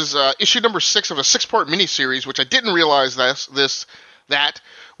Back. This is issue #6 of a 6-part miniseries, which I didn't realize that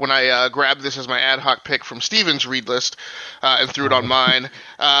when I grabbed this as my ad hoc pick from Steven's read list and threw it on mine.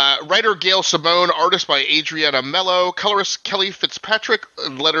 Writer Gail Simone, artist by Adriana Mello, colorist Kelly Fitzpatrick,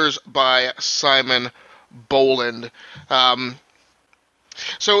 letters by Simon Boland.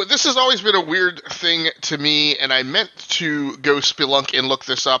 So this has always been a weird thing to me, and I meant to go spelunk and look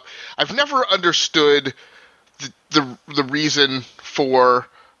this up. I've never understood the reason for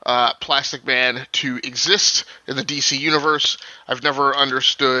Plastic Man to exist in the DC universe. I've never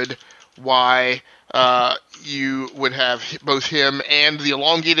understood why you would have both him and the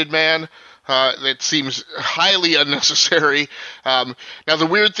Elongated Man. That seems highly unnecessary. Now, the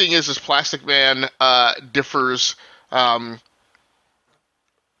weird thing is Plastic Man differs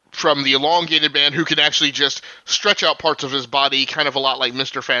from the Elongated Man, who can actually just stretch out parts of his body, kind of a lot like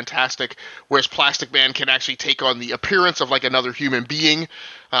Mr. Fantastic, whereas Plastic Man can actually take on the appearance of like another human being,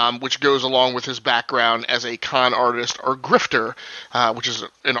 which goes along with his background as a con artist or grifter, which is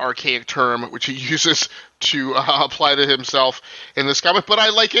an archaic term which he uses to apply to himself in this comic. But I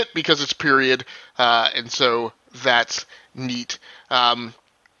like it because it's period, and so that's neat.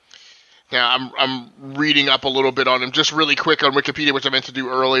 Now, I'm reading up a little bit on him, just really quick on Wikipedia, which I meant to do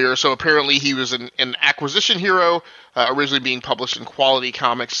earlier. So apparently he was an acquisition hero, originally being published in Quality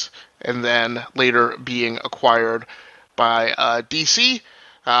Comics, and then later being acquired by DC.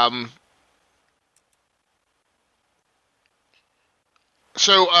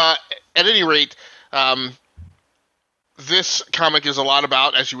 So at any rate, this comic is a lot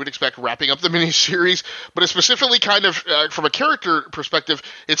about, as you would expect, wrapping up the miniseries, but it's specifically kind of, from a character perspective,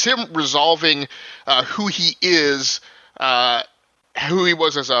 it's him resolving who he is, who he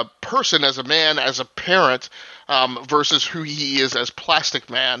was as a person, as a man, as a parent, versus who he is as Plastic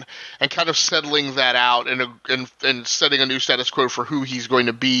Man, and kind of settling that out and setting a new status quo for who he's going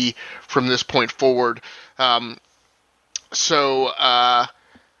to be from this point forward.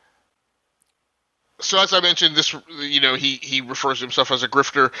 So as I mentioned, this, he refers to himself as a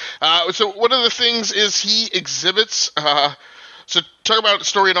grifter. So one of the things is he exhibits. So talk about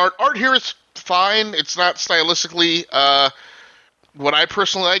story and art. Art here is fine. It's not stylistically what I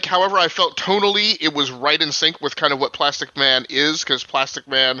personally like. However, I felt tonally it was right in sync with kind of what Plastic Man is, because Plastic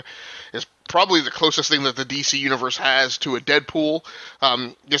Man is probably the closest thing that the DC universe has to a Deadpool,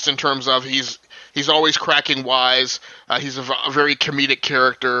 just in terms of he's always cracking wise. He's a very comedic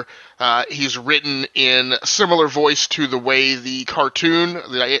character. He's written in similar voice to the way the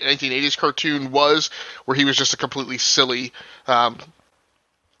 1980s cartoon was, where he was just a completely silly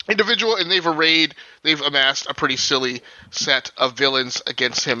individual, and they've amassed a pretty silly set of villains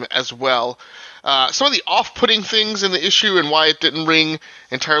against him as well. Some of the off-putting things in the issue and why it didn't ring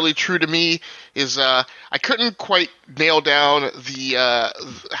entirely true to me is I couldn't quite nail down the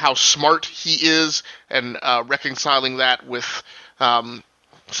how smart he is, and reconciling that with some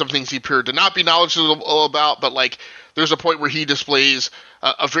things he appeared to not be knowledgeable about. But like, there's a point where he displays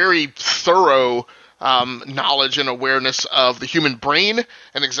a very thorough knowledge and awareness of the human brain,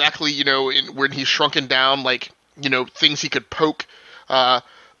 and exactly, when he's shrunken down, like, things he could poke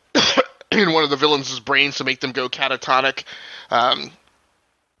in one of the villains' brains to make them go catatonic,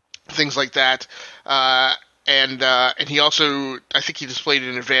 things like that. And he also, I think he displayed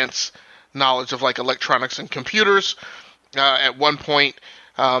an advanced knowledge of like electronics and computers at one point,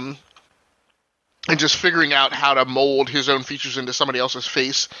 and just figuring out how to mold his own features into somebody else's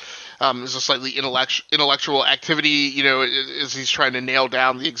face. Is a slightly intellectual activity, as he's trying to nail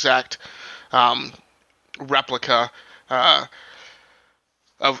down the exact replica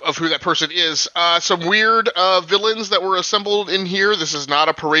of who that person is. Some weird villains that were assembled in here. This is not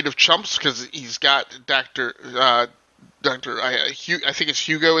a parade of chumps, because he's got I think it's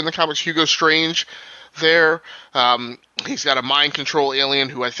Hugo in the comics, Hugo Strange there. He's got a mind control alien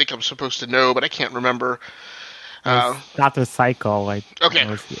who I think I'm supposed to know, but I can't remember. Dr. Psycho,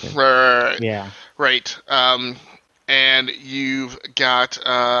 okay, right, yeah, right. And you've got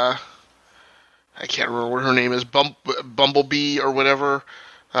I can't remember what her name is, Bumblebee or whatever.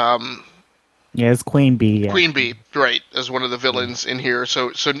 Yeah, it's Queen Bee. Yeah. Queen Bee, right, as one of the villains in here.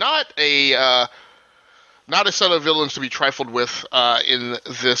 So not a set of villains to be trifled with in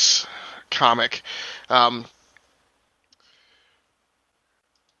this comic.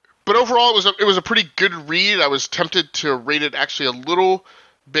 But overall, it was a pretty good read. I was tempted to rate it actually a little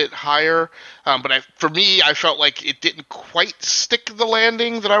bit higher, but for me, I felt like it didn't quite stick the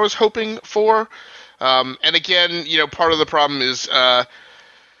landing that I was hoping for. And again, part of the problem is,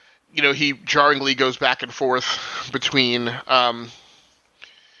 he jarringly goes back and forth between,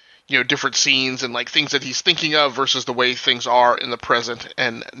 different scenes and like things that he's thinking of versus the way things are in the present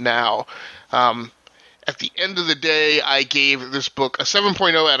and now. At the end of the day, I gave this book a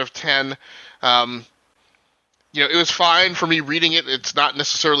 7.0 out of 10. It was fine for me reading it. It's not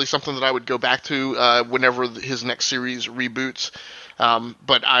necessarily something that I would go back to whenever his next series reboots.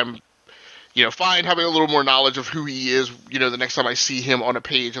 But I'm, fine having a little more knowledge of who he is, the next time I see him on a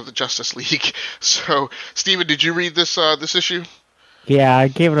page of the Justice League. So, Steven, did you read this issue? Yeah, I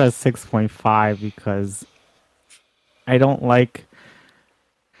gave it a 6.5 because I don't like...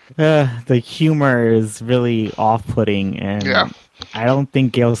 the humor is really off-putting, and yeah. I don't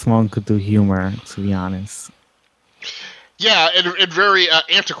think Gail Simone could do humor, to be honest. Yeah, and very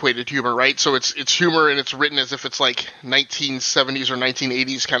antiquated humor, right? So it's humor, and it's written as if it's like 1970s or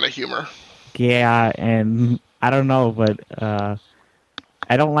 1980s kind of humor. Yeah, and I don't know, but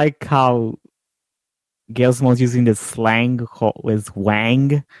I don't like how Gail Simone's using this slang with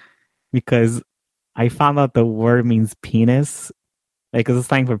wang, because I found out the word means penis. Like, it's a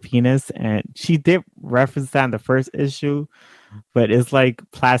slang for penis, and she did reference that in the first issue, but it's like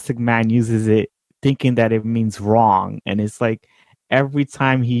Plastic Man uses it thinking that it means wrong, and it's like every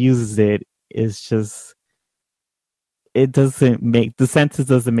time he uses it, it's just, the sentence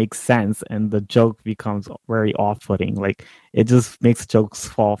doesn't make sense, and the joke becomes very off-putting. Like, it just makes jokes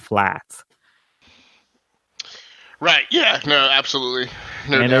fall flat. Right, yeah, no, absolutely.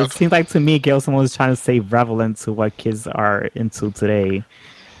 No and doubt. It seems like to me, Gail Simone was trying to stay relevant to what kids are into today,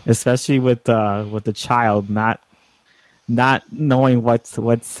 especially with the child not knowing what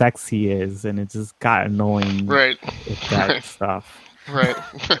sex he is, and it just got annoying. Right. With that stuff. Right.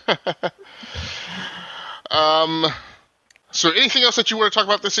 So anything else that you want to talk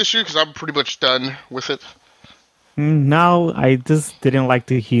about this issue? Because I'm pretty much done with it. No, I just didn't like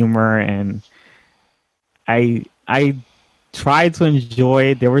the humor, and I tried to enjoy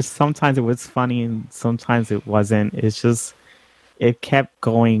it. There were sometimes it was funny and sometimes it wasn't. It's just, it kept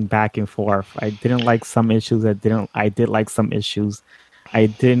going back and forth. I didn't like some issues. I did like some issues. I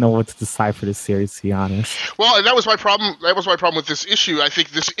didn't know what to decide for this series, to be honest. Well, and that was my problem. That was my problem with this issue. I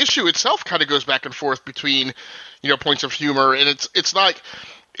think this issue itself kind of goes back and forth between, points of humor, and it's like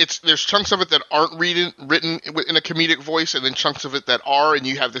there's chunks of it that aren't written in a comedic voice, and then chunks of it that are, and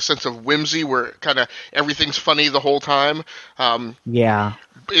you have this sense of whimsy where kind of everything's funny the whole time. Yeah.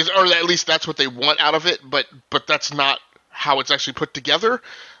 Or at least that's what they want out of it, but that's not how it's actually put together.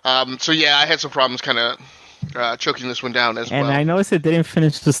 So yeah, I had some problems kind of choking this one down as well. And I noticed it didn't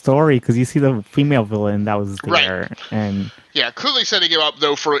finish the story because you see the female villain that was there, right. And yeah, clearly setting him up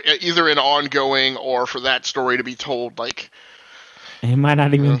though for either an ongoing or for that story to be told. Like, it might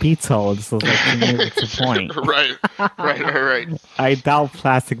not even be told. So like, it's the point. right. I doubt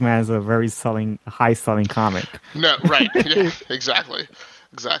Plastic Man is a very high selling comic. No, right. Yeah, exactly.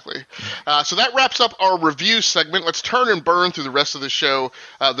 So that wraps up our review segment. Let's turn and burn through the rest of the show.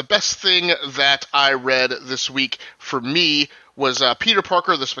 The best thing that I read this week for me was Peter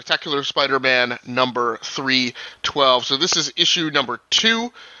Parker, The Spectacular Spider-Man, number 312. So this is issue number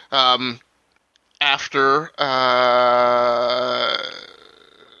 2. After I'm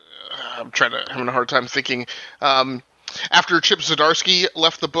having a hard time thinking. After Chip Zdarsky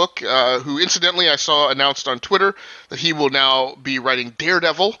left the book, who incidentally I saw announced on Twitter that he will now be writing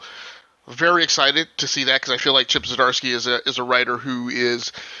Daredevil. Very excited to see that because I feel like Chip Zdarsky is a writer who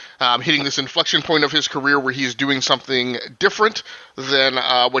is hitting this inflection point of his career where he's doing something different than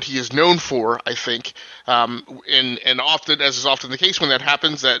what he is known for, I think. And often, as is often the case when that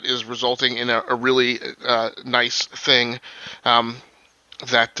happens, that is resulting in a really nice thing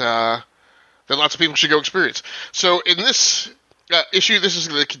that lots of people should go experience. So in this issue, this is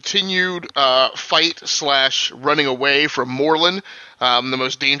the continued fight / running away from Morlun, the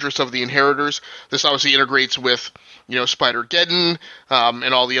most dangerous of the Inheritors. This obviously integrates with, Spider-Geddon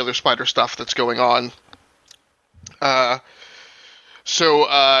and all the other Spider stuff that's going on.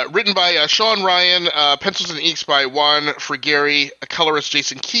 So written by Sean Ryan, pencils and inks by Juan Frigeri, colorist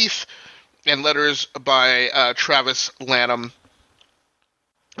Jason Keith, and letters by Travis Lanham.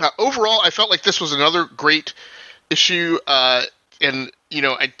 Overall, I felt like this was another great issue, and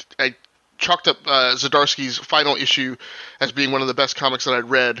I chalked up Zdarsky's final issue as being one of the best comics that I'd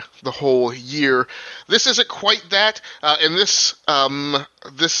read the whole year. This isn't quite that, and this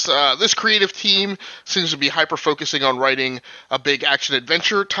creative team seems to be hyper focusing on writing a big action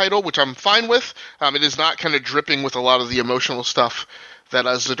adventure title, which I'm fine with. It is not kind of dripping with a lot of the emotional stuff that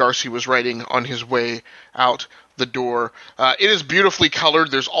Zdarsky was writing on his way out the door. It is beautifully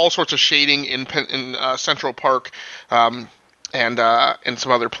colored. There's all sorts of shading in Central Park and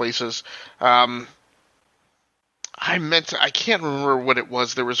some other places. I can't remember what it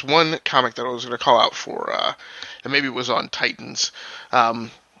was. There was one comic that I was going to call out for, and maybe it was on Titans.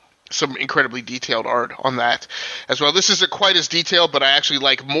 Some incredibly detailed art on that as well. This isn't quite as detailed, but I actually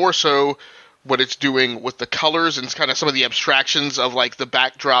like more so what it's doing with the colors and kind of some of the abstractions of like the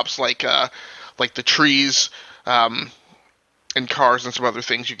backdrops, like the trees and cars and some other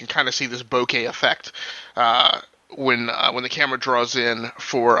things. You can kind of see this bokeh effect when the camera draws in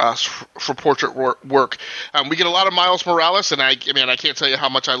for portrait work. We get a lot of Miles Morales, and I can't tell you how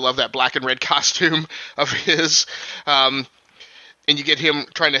much I love that black and red costume of his. And you get him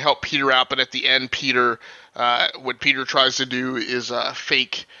trying to help Peter out, but at the end, what Peter tries to do is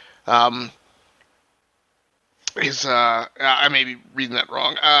fake. I may be reading that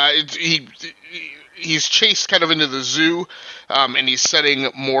wrong. He's chased kind of into the zoo, and he's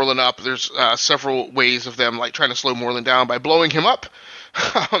setting Morlun up. There's several ways of them like trying to slow Morlun down by blowing him up,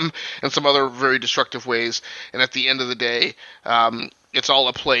 and some other very destructive ways. And at the end of the day, it's all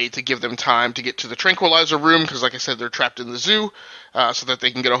a play to give them time to get to the tranquilizer room because, like I said, they're trapped in the zoo, so that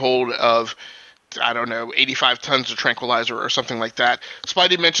they can get a hold of, I don't know, 85 tons of tranquilizer or something like that.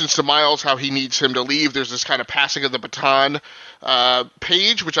 Spidey mentions to Miles how he needs him to leave. There's this kind of passing of the baton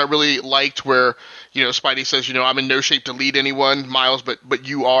page, which I really liked, where, Spidey says, I'm in no shape to lead anyone, Miles, but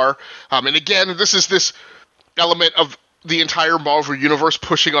you are. And again, this is this element of the entire Marvel Universe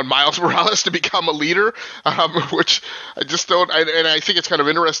pushing on Miles Morales to become a leader, which I just don't. And I think it's kind of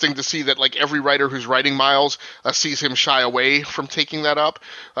interesting to see that like every writer who's writing Miles sees him shy away from taking that up,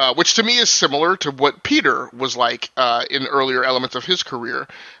 which to me is similar to what Peter was like in earlier elements of his career.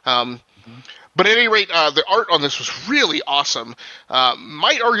 But at any rate, the art on this was really awesome.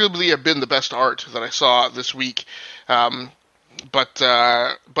 Might arguably have been the best art that I saw this week. But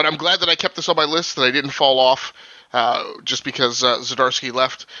I'm glad that I kept this on my list, that I didn't fall off. Just because Zdarsky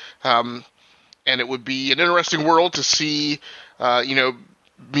left, and it would be an interesting world to see,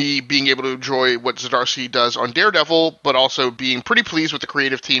 me being able to enjoy what Zdarsky does on Daredevil, but also being pretty pleased with the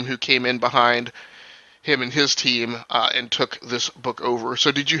creative team who came in behind him and his team and took this book over.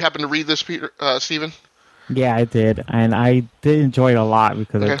 So did you happen to read this, Peter, Stephen? Yeah, I did, and I did enjoy it a lot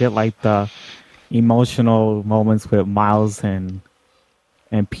because I did like the emotional moments with Miles and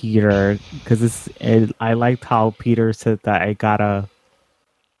and Peter, because I liked how Peter said that I gotta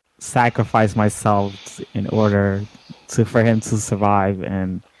sacrifice myself in order for him to survive,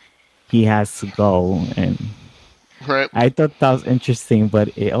 and he has to go. And Right. I thought that was interesting,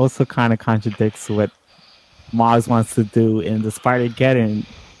 but it also kind of contradicts what Miles wants to do in the Spider-Geddon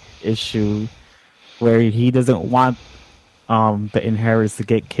issue, where he doesn't want the inheritors to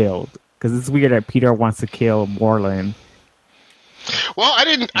get killed. Because it's weird that Peter wants to kill Moreland. Well, I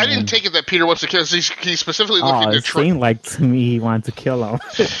didn't take it that Peter wants to kill. He's specifically looking to. It seemed like to me he wanted to kill him.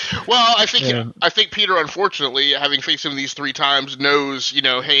 Well, I think Peter, unfortunately, having faced him these 3 times, knows,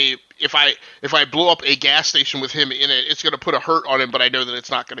 hey, if I blow up a gas station with him in it, it's going to put a hurt on him, but I know that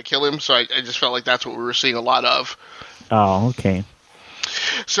it's not going to kill him. So I just felt like that's what we were seeing a lot of. Oh, okay.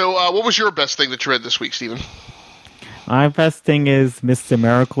 So what was your best thing that you read this week, Stephen? My best thing is Mr.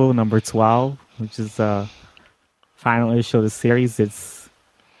 Miracle number 12, which is the final issue of the series. It's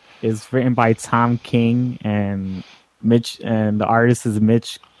written by Tom King and Mitch, and the artist is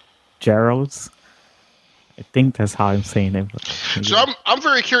Mitch Geralds. I think that's how I'm saying it. So I'm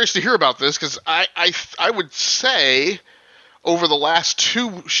very curious to hear about this, because I would say over the last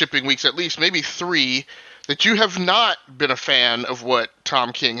 2 shipping weeks, at least maybe 3, that you have not been a fan of what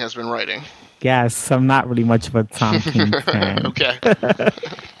Tom King has been writing. Yes, I'm not really much of a Tom King fan. Okay.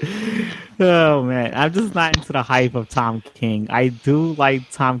 Oh man, I'm just not into the hype of Tom King. I do like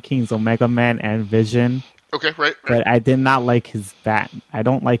Tom King's Omega Man and Vision. Okay, right. But I did not like his I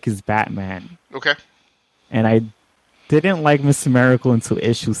don't like his Batman. Okay. And I didn't like Mr. Miracle until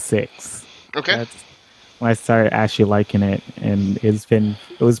issue 6. Okay. That's when I started actually liking it, and it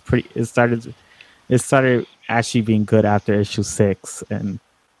started actually being good after issue 6, and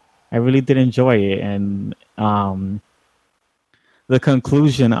I really did enjoy it. And the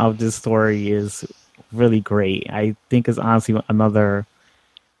conclusion of this story is really great. I think it's honestly I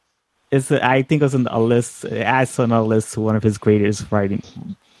think it's on a list. It adds on a list to one of his greatest writing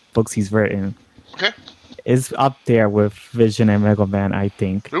books he's written. Okay. It's up there with Vision and Mega Man, I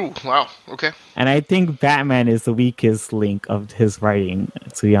think. Ooh, wow. Okay. And I think Batman is the weakest link of his writing,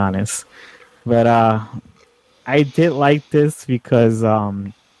 to be honest. But I did like this because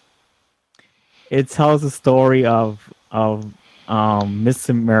it tells the story of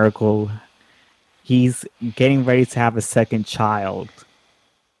Mr. Miracle. He's getting ready to have a second child,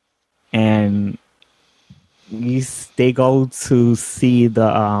 and they go to see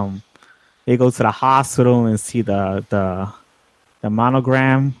they go to the hospital and see the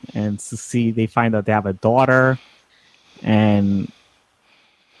monogram, and they find out they have a daughter. And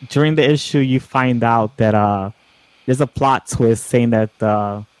during the issue, you find out that there's a plot twist saying that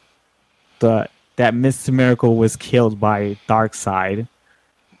that Mr. Miracle was killed by Darkseid,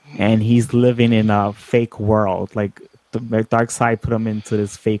 and he's living in a fake world. Like the Darkseid put him into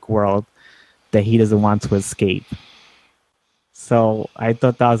this fake world that he doesn't want to escape. So I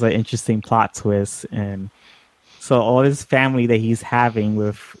thought that was an interesting plot twist. And so all this family that he's having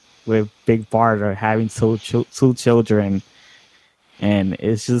with Big Bart are having two children, and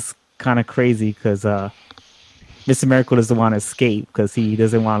it's just kind of crazy because Mr. Miracle doesn't want to escape because he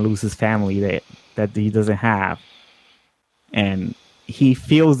doesn't want to lose his family that he doesn't have. And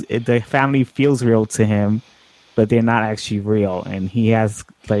the family feels real to him, but they're not actually real. And he's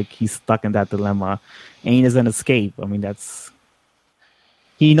stuck in that dilemma, and he doesn't escape. I mean,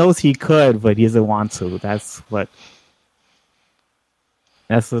 he knows he could, but he doesn't want to. That's what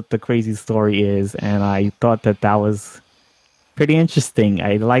the crazy story is. And I thought that was pretty interesting.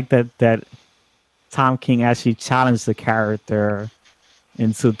 I like that Tom King actually challenged the character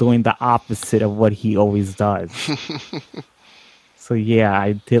into doing the opposite of what he always does. So yeah,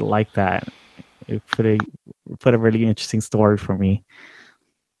 I did like that. It put a really interesting story for me.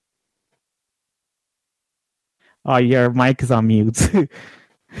 Oh, your mic is on mute.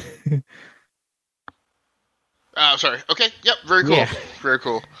 Sorry. Okay. Yep. Very cool. Yeah. Very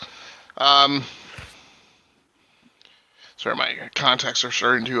cool. Sorry, my contacts are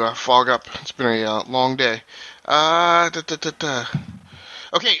starting to fog up. It's been a long day.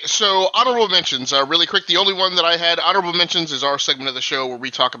 Okay, so honorable mentions. Really quick, the only one that I had honorable mentions is our segment of the show where we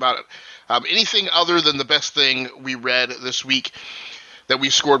talk about anything other than the best thing we read this week that we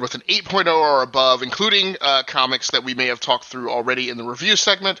scored with an 8.0 or above, including comics that we may have talked through already in the review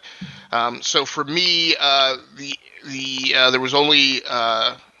segment. So for me, there was only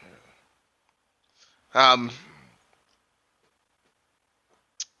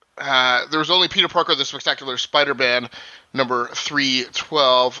Peter Parker, the Spectacular Spider-Man, number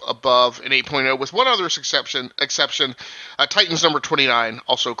 312, above an 8.0, with one other exception. Titans number 29,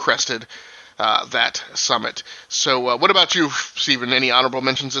 also crested that summit. So what about you, Stephen? Any honorable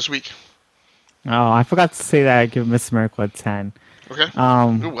mentions this week? Oh, I forgot to say that I give Miss Miracle a 10. Okay.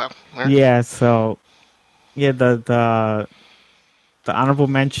 Ooh, wow. Right. Yeah, so the honorable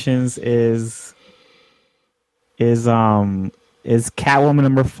mentions is Catwoman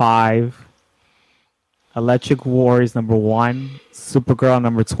number 5, Electric Wars number 1, Supergirl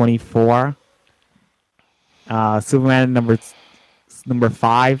number 24, Superman number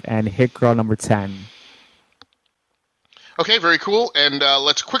 5, and Hit Girl number 10. Okay, very cool. And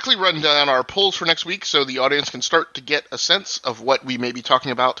let's quickly run down our polls for next week so the audience can start to get a sense of what we may be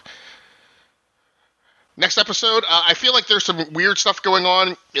talking about next episode. I feel like there's some weird stuff going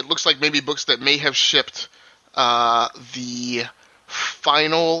on. It looks like maybe books that may have shipped the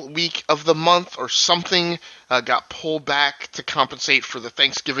final week of the month or something got pulled back to compensate for the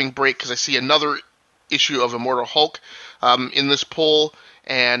Thanksgiving break, because I see another issue of Immortal Hulk in this poll,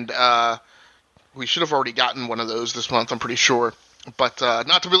 and we should have already gotten one of those this month, I'm pretty sure. But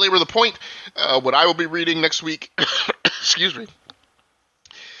not to belabor the point, what I will be reading next week, excuse me,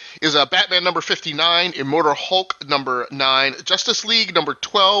 is Batman number 59, Immortal Hulk number 9, Justice League number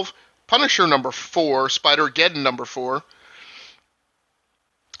 12, Punisher number 4, Spider-Geddon number 4,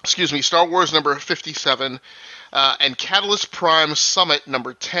 Star Wars number 57, and Catalyst Prime Summit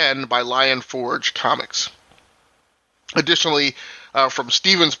number 10 by Lion Forge Comics. Additionally, from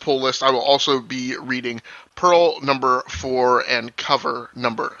Steven's pull list, I will also be reading Pearl number 4 and Cover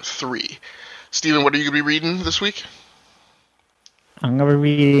number 3. Steven, what are you going to be reading this week? I'm going to be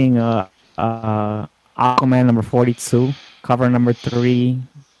reading Aquaman number 42, Cover number 3,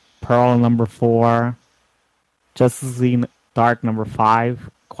 Pearl number 4, Justice League Dark number 5,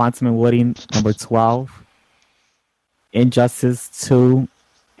 Quantum and Woody number 12, Injustice 2,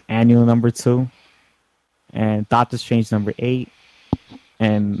 Annual number 2, and Doctor Strange number 8.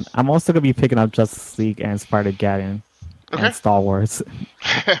 And I'm also going to be picking up Justice League and Spider-Geddon and Star Wars.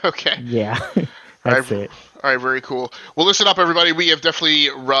 Okay. Yeah, that's it. All right, very cool. Well, listen up, everybody. We have definitely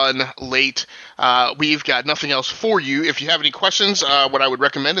run late. We've got nothing else for you. If you have any questions, what I would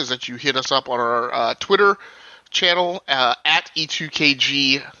recommend is that you hit us up on our Twitter channel at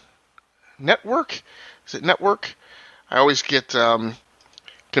E2KG Network. Is it Network? I always get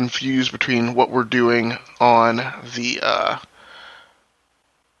confused between what we're doing on the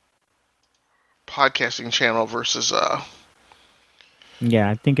podcasting channel versus Yeah,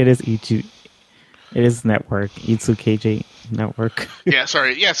 I think it is E2. It is Network, E2KG Network. Yeah,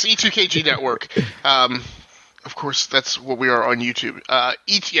 sorry. Yes, E2KG Network. Of course, that's what we are on YouTube.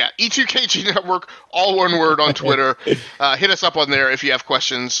 E2KG Network, all one word on Twitter. Hit us up on there if you have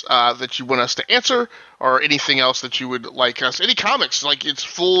questions that you want us to answer, or anything else that you would like us. Any comics, like, it's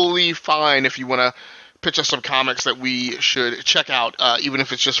fully fine if you want to pitch us some comics that we should check out, even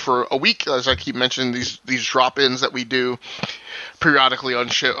if it's just for a week. As I keep mentioning, these drop-ins that we do periodically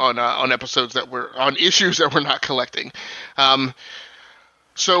on episodes that we're on, issues that we're not collecting.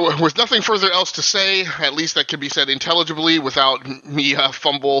 So with nothing further else to say, at least that can be said intelligibly without me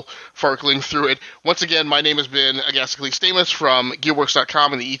farkling through it. Once again, my name has been Agasically Stamus from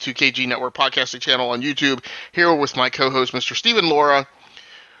Gearworks.com and the E2KG Network podcasting channel on YouTube, here with my co-host, Mr. Stephen Laura,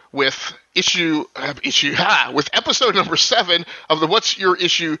 with with episode number 7 of the What's Your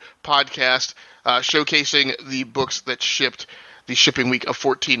Issue podcast, showcasing the books that shipped the shipping week of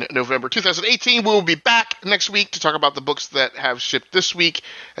 14 November 2018. We will be back next week to talk about the books that have shipped this week,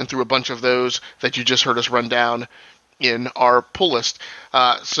 and through a bunch of those that you just heard us run down in our pull list.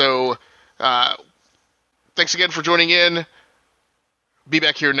 So thanks again for joining in. Be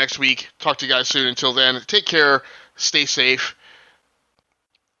back here next week. Talk to you guys soon. Until then, take care, stay safe,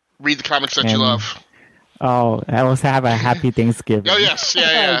 read the comics that you love. Oh, I also have a happy Thanksgiving. Oh, yes.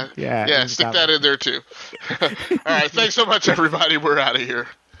 Yeah, stick that in there, too. All right, thanks so much, everybody. We're out of here.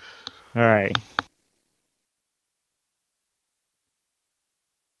 All right.